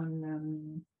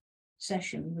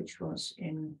session, which was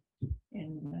in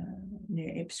near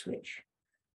Ipswich,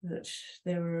 that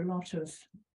there were a lot of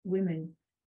women,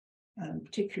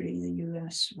 particularly the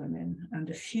US women, and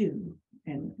a few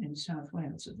in South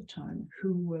Wales at the time,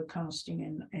 who were casting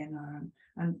in iron,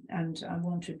 and I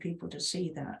wanted people to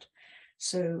see that.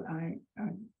 So I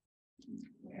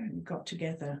got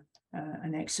together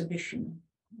an exhibition,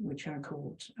 which I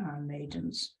called Iron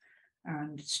Maidens,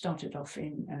 and started off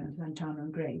in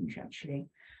Llantarnam-Grange, actually.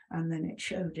 And then it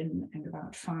showed in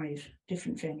about 5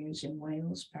 different venues in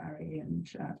Wales, Barry, and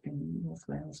up in North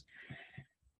Wales,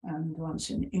 and once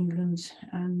in England.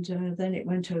 And then it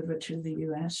went over to the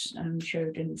US and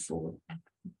showed in four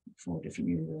different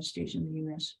universities in the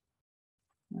US.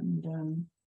 And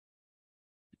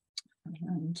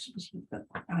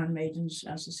Iron Maidens,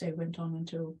 as I say, went on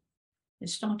until it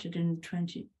started in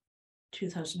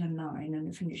 2009 and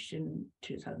it finished in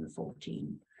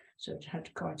 2014. So it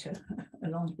had quite a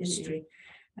long history.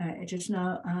 It is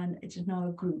now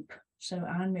a group. So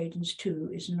Iron Maidens 2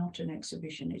 is not an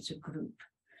exhibition; it's a group,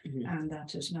 and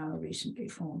that has now recently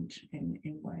formed in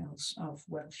Wales, of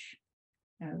Welsh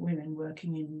women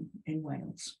working in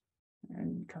Wales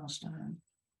and cast iron.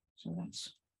 So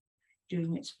that's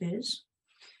doing its biz.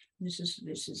 This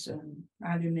is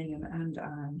aluminium and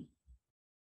iron.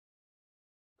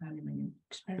 Aluminium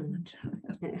experiment.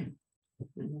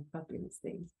 Fabulous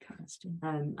things.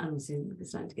 And also we're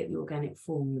starting to get the organic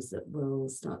forms that will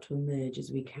start to emerge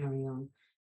as we carry on.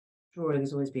 Drawing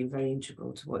has always been very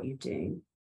integral to what you do,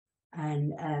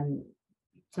 and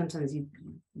sometimes you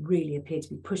really appear to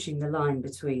be pushing the line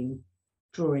between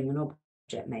drawing and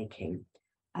object making,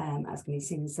 as can be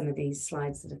seen in some of these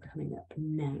slides that are coming up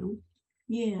now.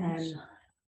 Yes.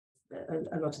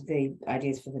 A lot of the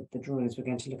ideas for the drawings we're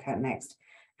going to look at next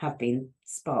have been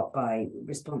sparked by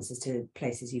responses to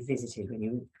places you visited when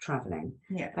you were travelling.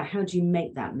 Yeah. But how do you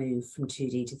make that move from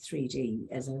 2D to 3D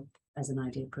as an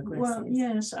idea progresses? Well,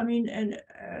 yes, I mean, and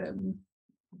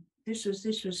this was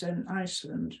in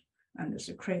Iceland, and there's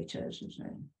a crater, as you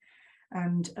say,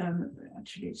 and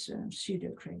actually it's a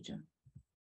pseudo crater,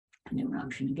 an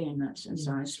eruption again. That's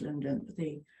Iceland, and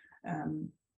the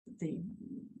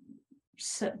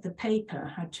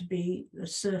paper had to be the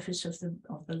surface of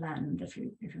the land, if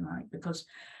you like, because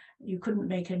you couldn't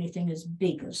make anything as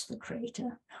big as the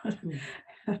crater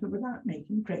without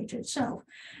making the crater itself.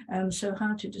 So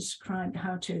how to describe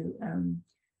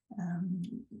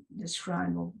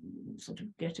or sort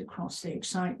of get across the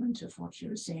excitement of what you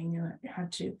were seeing,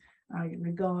 I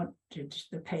regarded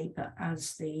the paper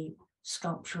as the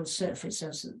sculptural surface,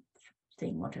 as a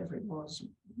thing, whatever it was,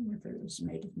 whether it was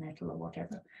made of metal or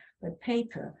whatever. But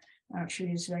paper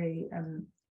actually is very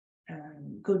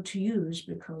good to use,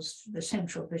 because the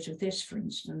central bit of this, for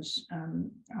instance,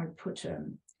 I put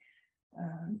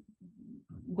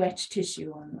wet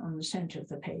tissue on the center of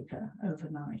the paper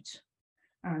overnight,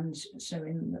 and so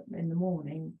in the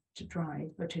morning to dry,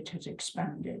 but it had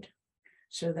expanded.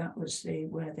 So that was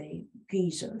where the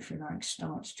geyser, if you like,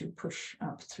 starts to push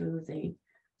up through the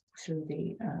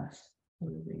earth,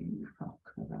 through the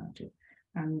rock about it.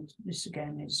 And this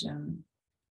again is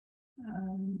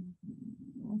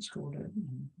what's called a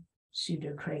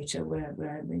pseudo crater, where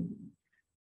the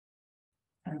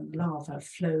lava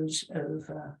flows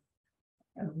over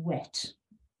a wet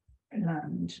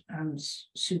land, and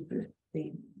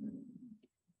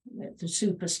the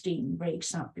super steam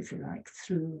breaks up, if you like,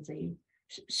 through the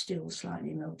still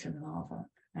slightly molten lava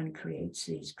and creates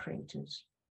these craters.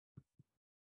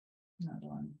 Another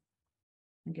one.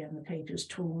 Again, the paper is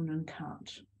torn and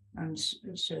cut, and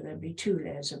so there'll be 2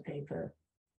 layers of paper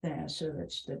there, so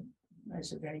that's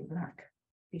there's a very black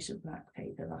piece of black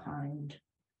paper behind.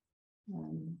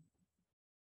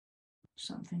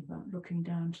 Something about looking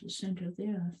down to the center of the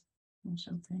earth or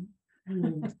something.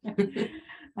 And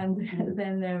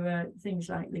then there are things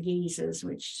like the geysers,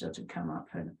 which sort of come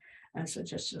up and as a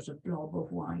just sort of blob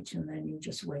of white, and then you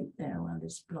just wait there while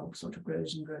this blob sort of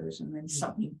grows and grows, and then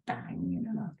suddenly bang,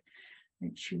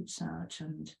 it shoots out.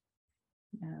 And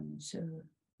so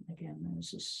again,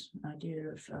 there's this idea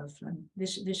of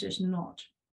this is not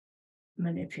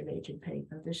manipulated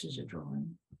paper. This is a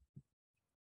drawing.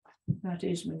 That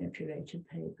is manipulated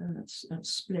paper. That's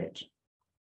split.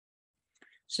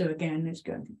 So again, it's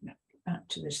going back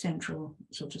to the central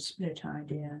sort of split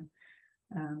idea.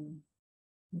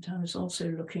 But I was also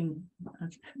looking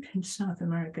in South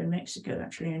America and Mexico,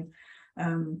 actually,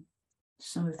 and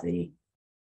some of the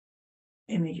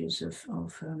images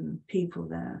of people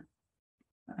there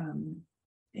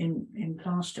in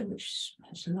plaster, which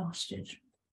has lasted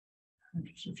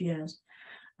hundreds of years.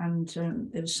 And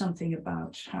there was something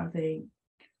about how they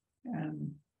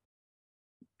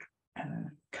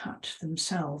cut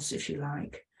themselves, if you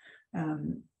like,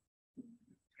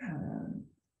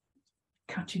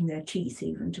 cutting their teeth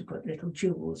even to put little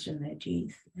jewels in their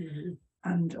teeth,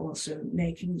 and also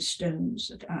making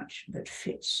stones that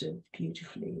fit so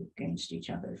beautifully against each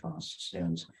other, vast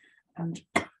stones, and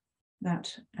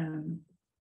that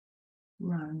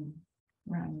ran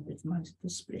with the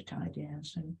split idea.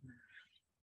 So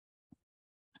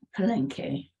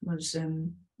Palenque was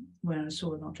where I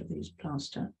saw a lot of these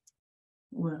plaster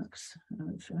works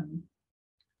of,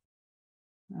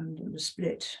 and the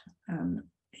split.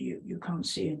 You can't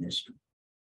see in this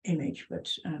image,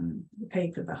 but the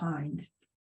paper behind,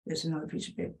 there's another piece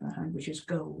of paper behind which is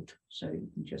gold, so you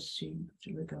can just see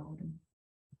the gold.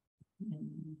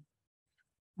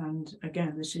 And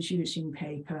again, this is using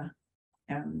paper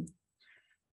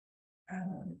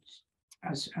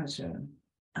as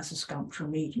a sculptural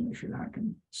medium, if you like,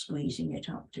 and squeezing it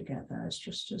up together, as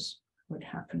just as would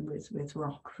happen with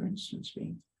rock, for instance,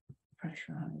 being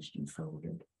pressurized and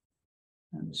folded.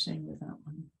 And the same with that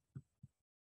one.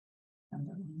 And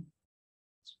that one.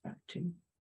 It's back to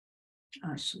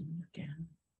Iceland again.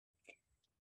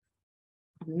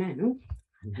 Now,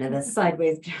 another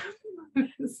sideways.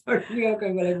 Sorry, we are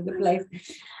going all over the place.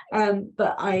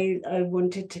 But I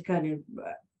wanted to kind of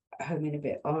home in a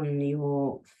bit on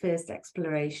your first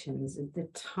explorations of the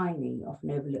tiny,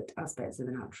 often overlooked aspects of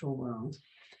the natural world.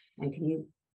 And can you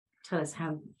tell us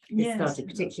how it started,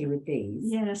 particularly with these?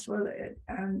 Yes, well,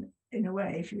 in a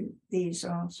way, these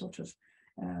are sort of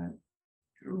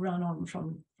run on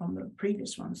from the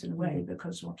previous ones in a way,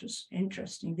 because what is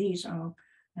interesting, these are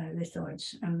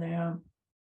lithoids, and they are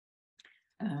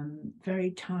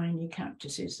very tiny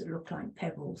cactuses that look like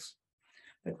pebbles.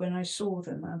 But when I saw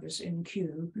them, I was in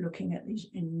Kew looking at these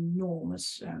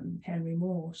enormous Henry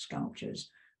Moore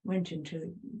sculptures, went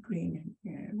into Green,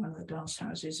 one of the glass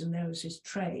houses, and there was this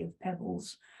tray of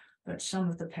pebbles, but some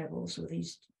of the pebbles were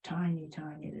these tiny,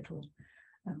 tiny little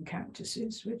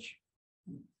cactuses, which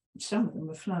some of them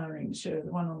were flowering. So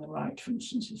the one on the right, for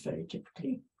instance, is very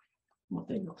typically what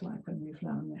they look like when they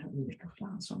flower, and they have little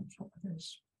flowers on top of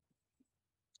those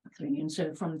thing. And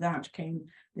so from that came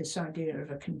this idea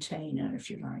of a container, if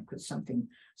you like, with something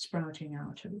sprouting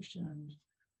out of it, and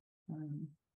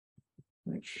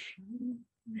which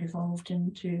evolved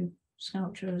into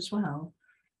sculpture as well.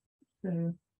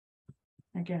 So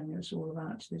again, it was all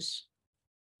about this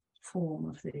form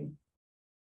of the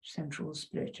central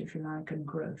split, if you like, and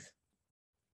growth.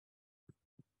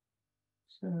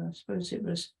 So I suppose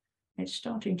it's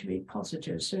starting to be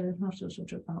positive, so not a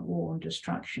sort of about war and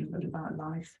destruction, but about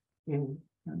life and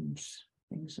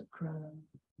things that grow.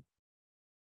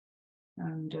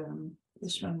 And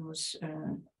this one was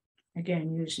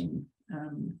again using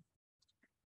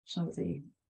some of the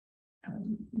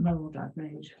mold I've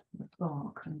made with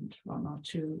bark and whatnot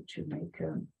to make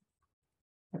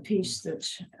a piece that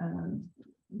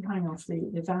rang off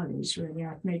the valleys. Really,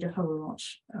 I've made a whole lot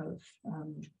of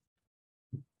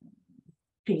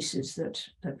pieces that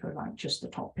were like just the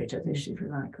top bit of this, if you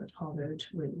like, but hollowed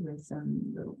with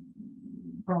the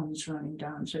bronze running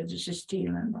down. So this is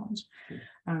steel and bronze,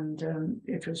 and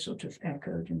it was sort of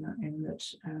echoed in that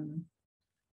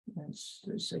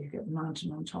so you get the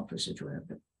mountain on top, as it were,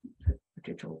 but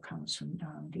it all comes from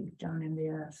deep down in the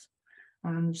earth.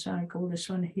 And so I call this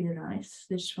one Hiraeth.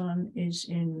 This one is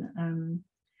in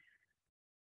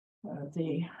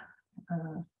the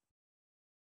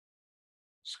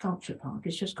sculpture park.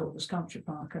 It's just called the sculpture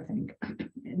park, I think,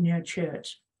 near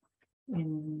Churt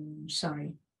in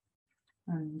Surrey.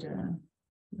 And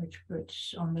but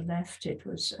on the left, it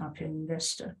was up in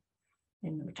Leicester,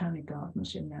 in the Botanic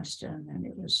Gardens in Leicester, and then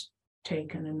it was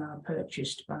taken and now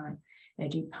purchased by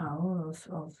Eddie Powell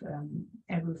of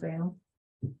Evervale,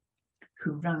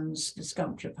 who runs the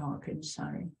sculpture park in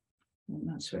Surrey, and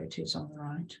that's where it is on the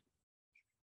right.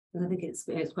 And I think it's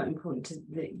quite important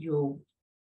that your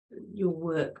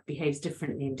work behaves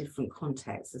differently in different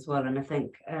contexts as well. And I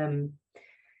think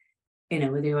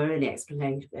with your early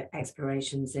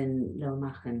explorations in Lower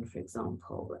Machen, for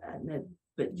example,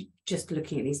 but just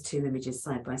looking at these two images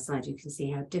side by side, you can see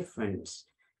how different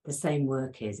the same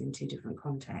work is in two different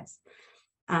contexts.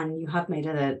 And you have made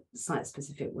other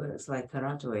site-specific works like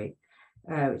Caradoi,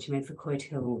 which you made for Coed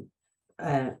Hills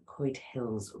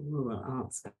Rural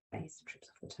Art Space,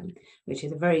 which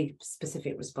is a very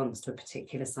specific response to a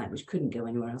particular site which couldn't go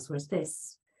anywhere else, whereas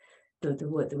this, the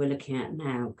work that we're looking at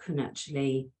now, can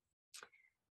actually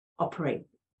operate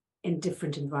in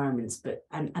different environments, but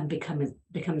and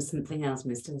become something else,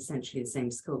 and it's still essentially the same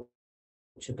sculpture,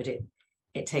 but it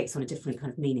takes on a different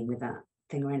kind of meaning with that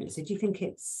thing around it. So do you think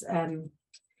it's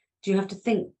do you have to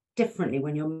think differently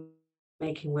when you're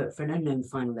making work for an unknown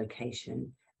final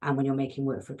location and when you're making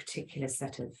work for a particular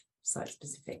set of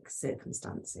site-specific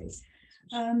circumstances?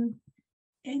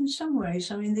 In some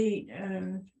ways, I mean,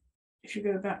 if you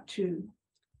go back to,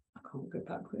 I can't go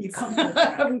backwards. You can't go back.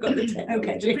 I haven't got the technology.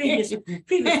 Okay, the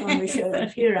previous one we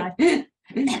showed here,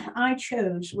 I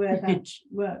chose where that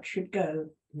work should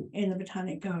go in the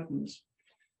Botanic Gardens.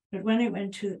 But when it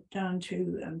went down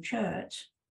to Churt,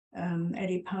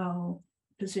 Eddie Powell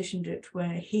positioned it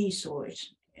where he saw it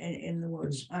in the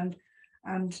woods, and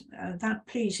that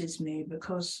pleases me,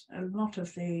 because a lot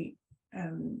of the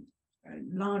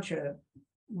larger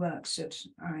works that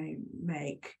I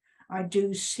make, I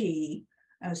do see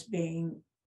as being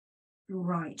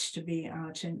right to be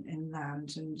out in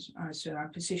land, and so I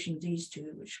positioned these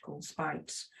two, which are called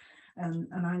spikes, and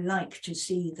I like to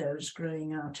see those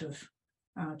growing out of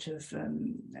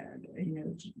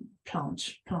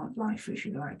plant life, if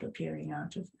you like, appearing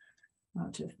out of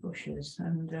bushes.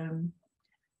 And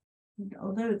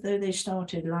although they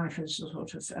started life as a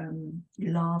sort of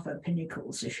lava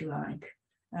pinnacles, if you like,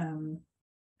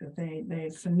 they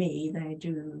for me, they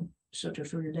do sort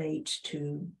of relate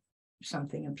to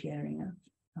something appearing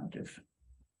out of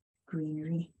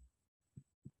greenery.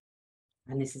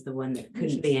 And this is the one that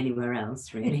couldn't be anywhere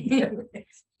else, really.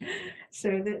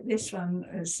 So this one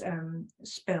is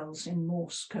spells in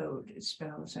Morse code. It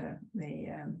spells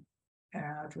the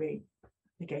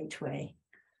gateway,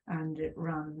 and it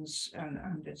runs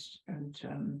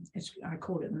it's I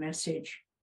call it the message.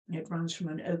 It runs from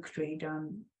an oak tree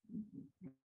down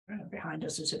behind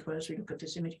us, as it were, as we look at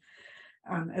this image,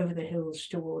 over the hills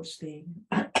towards the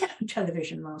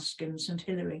television mast in St.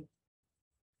 Hilary.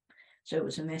 So it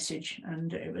was a message,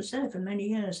 and it was there for many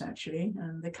years, actually.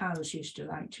 And the cows used to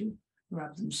like to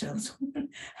rub themselves on,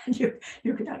 and you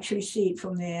could actually see it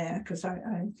from the air, because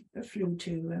I flew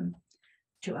to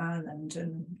Ireland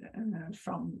and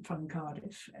from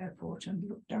Cardiff Airport, and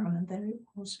looked down, and there it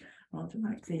was, rather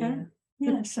like the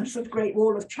yes, some sort of Great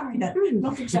Wall of China,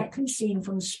 not exactly seen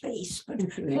from space, but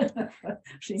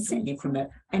certainly from an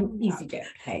EasyJet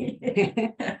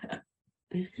plane.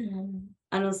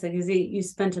 And also because you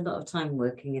spent a lot of time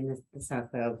working in the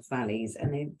South Wales valleys,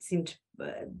 and it seemed to,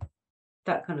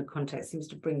 that kind of context seems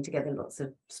to bring together lots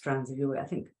of strands of your work, I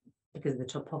think, because of the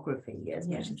topography as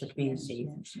much as the community.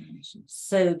 Yes.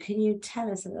 So can you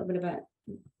tell us a little bit about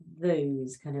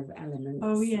those kind of elements?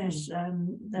 Oh yes,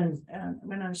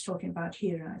 when I was talking about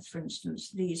Hiraeth, for instance,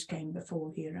 these came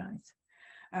before Hiraeth,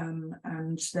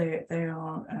 and they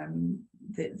are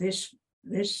this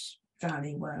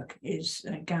valley work is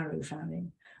Garw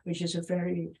Valley, which is a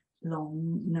very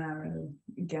long, narrow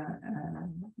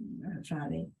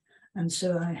valley. And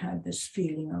so I had this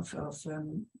feeling of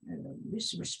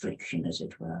this restriction, as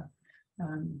it were,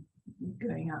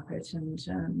 going up it, and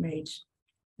made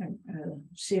a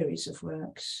series of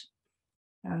works.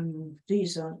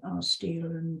 These are steel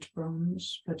and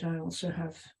bronze, but I also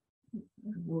have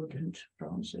wood and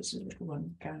bronze. There's a little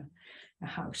one, a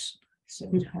house. So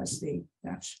it has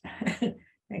that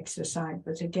extra side,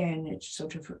 but again, it's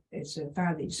a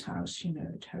valley's house. You know,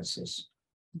 it has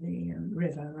the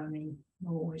river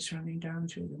always running down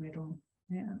through the middle.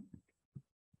 Yeah.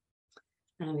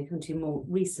 And we come to more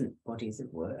recent bodies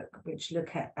of work, which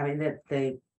look at, I mean,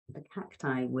 the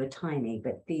cacti were tiny,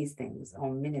 but these things are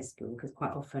minuscule, because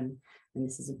quite often, and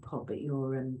this is a pod, but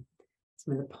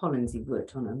some of the pollens you've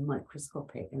worked on are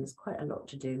microscopic, and there's quite a lot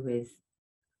to do with.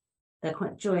 They're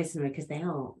quite joyous in a way, because they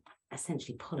are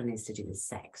essentially pollen is to do with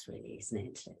sex, really, isn't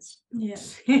it?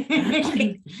 Yes.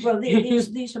 Well,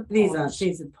 these are pods.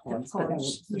 These are pods,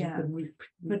 but yeah.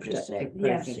 Reproductive.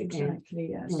 Yes, exactly.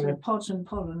 Yes, Yeah. Pods and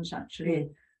pollens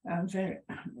actually.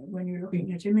 When you're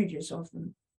looking at images of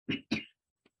them,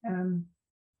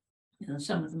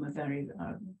 some of them are very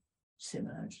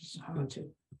similar. It's hard to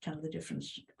tell the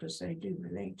difference, because they do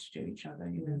relate to each other.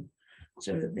 You know,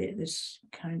 so this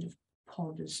kind of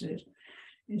pod is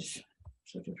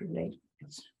sort of related.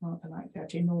 It's rather like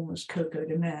that enormous coco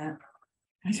de mer.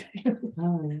 I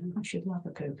should love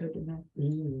a coco de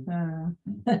mer.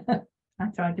 I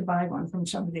tried to buy one from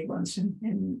somebody once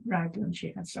in Raglan.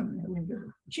 She had some in the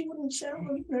window. She wouldn't sell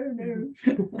them. No.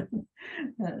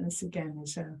 This again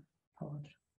is a pod.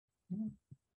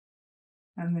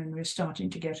 And then we're starting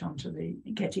to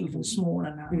get even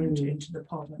smaller now into the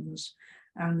pollens.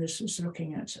 And this was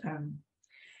looking at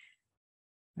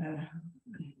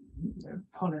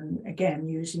pollen, again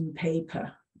using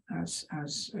paper as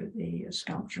the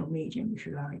sculptural medium, if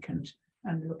you like, and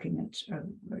looking at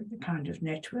the kind of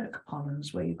network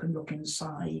pollens where you can look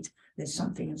inside. There's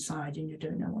something inside and you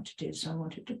don't know what it is. So I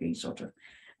want it to be sort of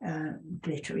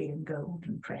glittery and gold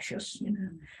and precious, you know.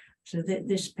 So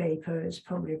this paper is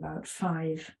probably about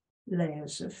 5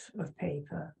 layers of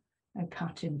paper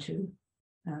cut into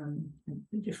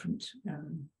different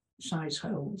size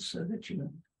holes, so that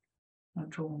you are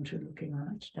drawn to looking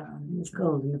right down. There's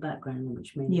gold in the background,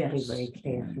 which makes it be very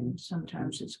clear. And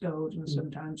sometimes it's gold, and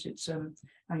sometimes it's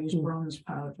I use bronze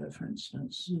powder, for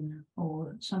instance,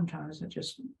 or sometimes I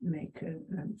just make a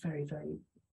very, very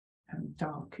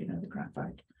dark, you know, the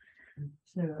graphite.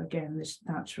 So again,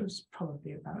 that was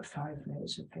probably about 5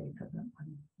 layers of paper, that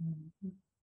one.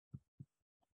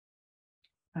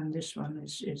 And this one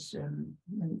is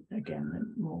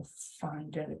again more fine,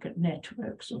 delicate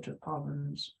network sort of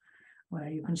pollens, where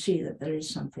you can see that there is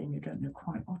something, you don't know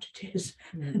quite what it is,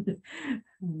 and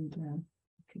looking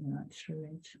right through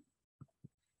it.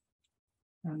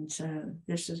 And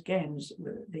this again is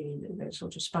the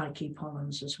sort of spiky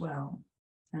pollens as well.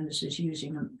 And this is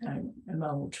using a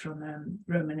mould from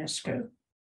Romanesco,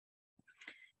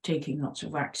 taking lots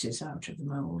of waxes out of the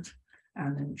mould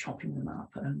and then chopping them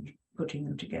up and putting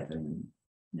them together in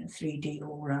a 3D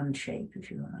all-round shape,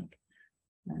 if you like,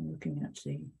 and looking at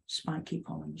the spiky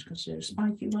pollens, because there are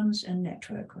spiky ones and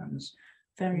network ones,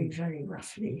 very, very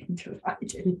roughly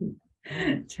divided.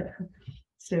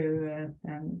 So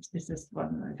this is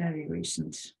one a very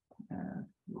recent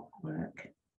work,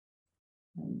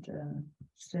 and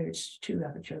so it's 2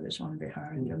 apertures, there's one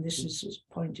behind, and this is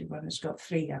a pointed one. It's got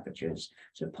 3 apertures.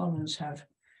 So pollens have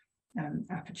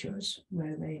apertures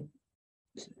where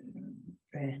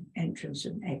their entrance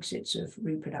and exits of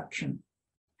reproduction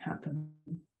happen.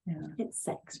 Yeah. It's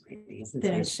sex, really, isn't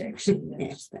Very it? sexy,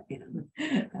 yes.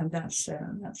 Yeah. And that's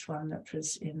one that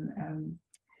was in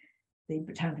the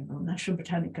National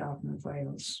Botanic Garden of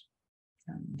Wales,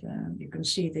 and you can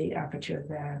see the aperture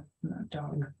there,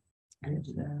 dark, and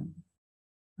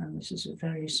this is a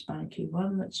very spiky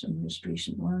one. That's the most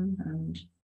recent one, and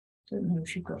I don't know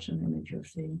if you've got an image of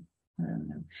the.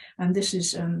 And this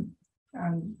is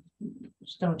I'm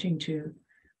starting to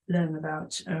learn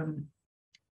about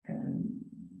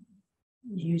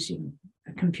using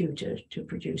a computer to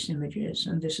produce images,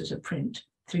 and this is a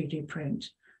 3D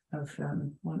print of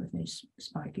one of these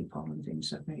spiky pollen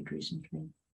things I've made recently.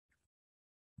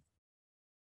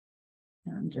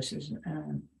 And this is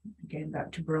again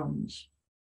back to bronze.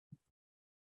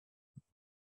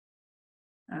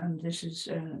 And this is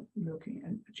looking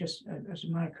at just as a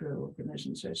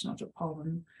microorganism, so it's not a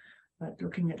pollen, but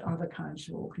looking at other kinds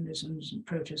of organisms and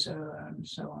protozoa and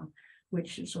so on,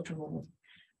 which sort of all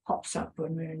pops up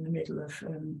when we're in the middle of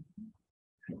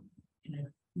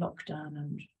lockdown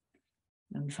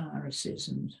and viruses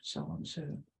and so on. So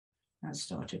I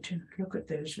started to look at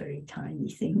those very tiny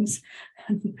things,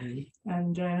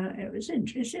 and it was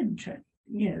interesting.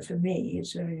 For me,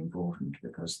 it's very important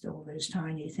because all those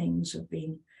tiny things have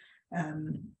been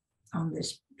on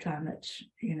this planet.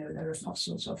 There are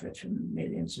fossils of it from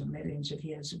millions and millions of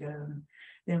years ago, and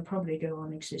they'll probably go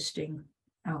on existing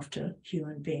after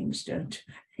human beings don't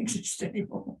exist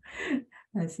anymore.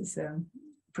 This is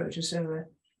protozoa.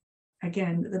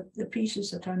 Again, the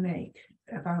pieces that I make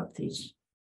about these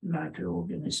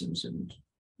microorganisms and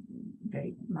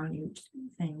very minute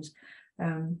things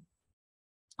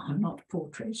are not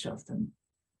portraits of them.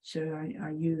 So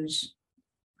I use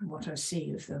what I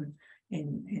see of them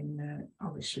in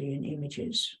obviously in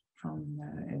images from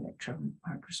electron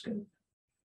microscope,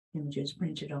 images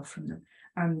printed off from them,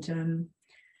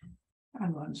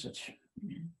 and ones that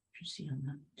you see on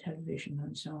the television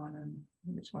and so on,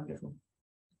 and it's wonderful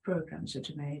programs that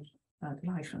are made about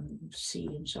life and sea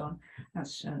and so on.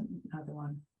 That's another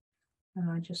one, and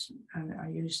I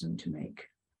use them to make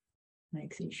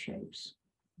these shapes.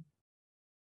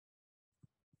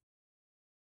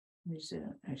 These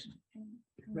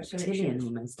Reptilian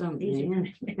almost, aren't they?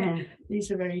 Yeah. These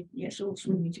are very, yes, all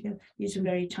swimming together. These are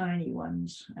very tiny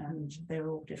ones, and they're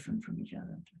all different from each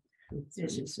other.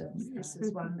 This is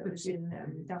one that was in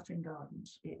Duffin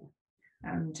Gardens. Yeah.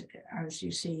 And as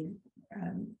you see,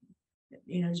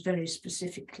 it's very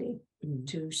specifically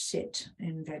to sit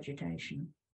in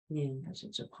vegetation. Yeah. Because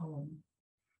it's a pollen.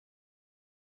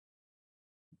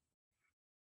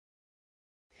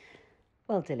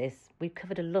 Well, Dilys, we've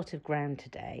covered a lot of ground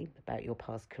today about your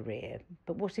past career,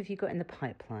 but what have you got in the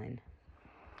pipeline?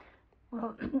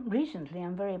 Well, recently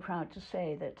I'm very proud to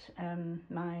say that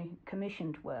my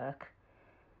commissioned work,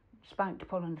 Spiked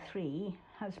Pollen 3,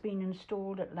 has been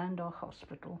installed at Landau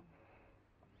Hospital.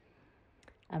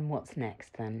 And what's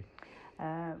next then?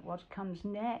 What comes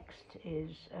next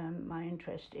is my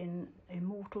interest in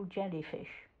immortal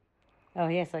jellyfish. Oh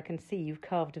yes, I can see you've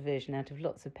carved a version out of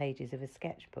lots of pages of a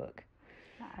sketchbook.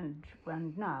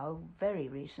 And now, very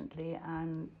recently,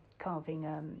 I'm carving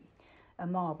a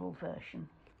marble version.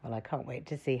 Well, I can't wait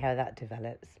to see how that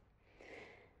develops.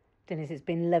 Dilys, it's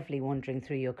been lovely wandering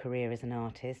through your career as an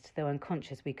artist, though I'm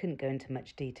conscious we couldn't go into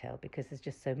much detail because there's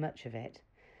just so much of it.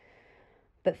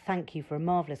 But thank you for a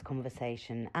marvellous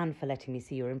conversation and for letting me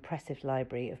see your impressive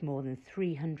library of more than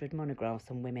 300 monographs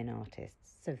on women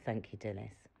artists. So thank you,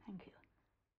 Dilys.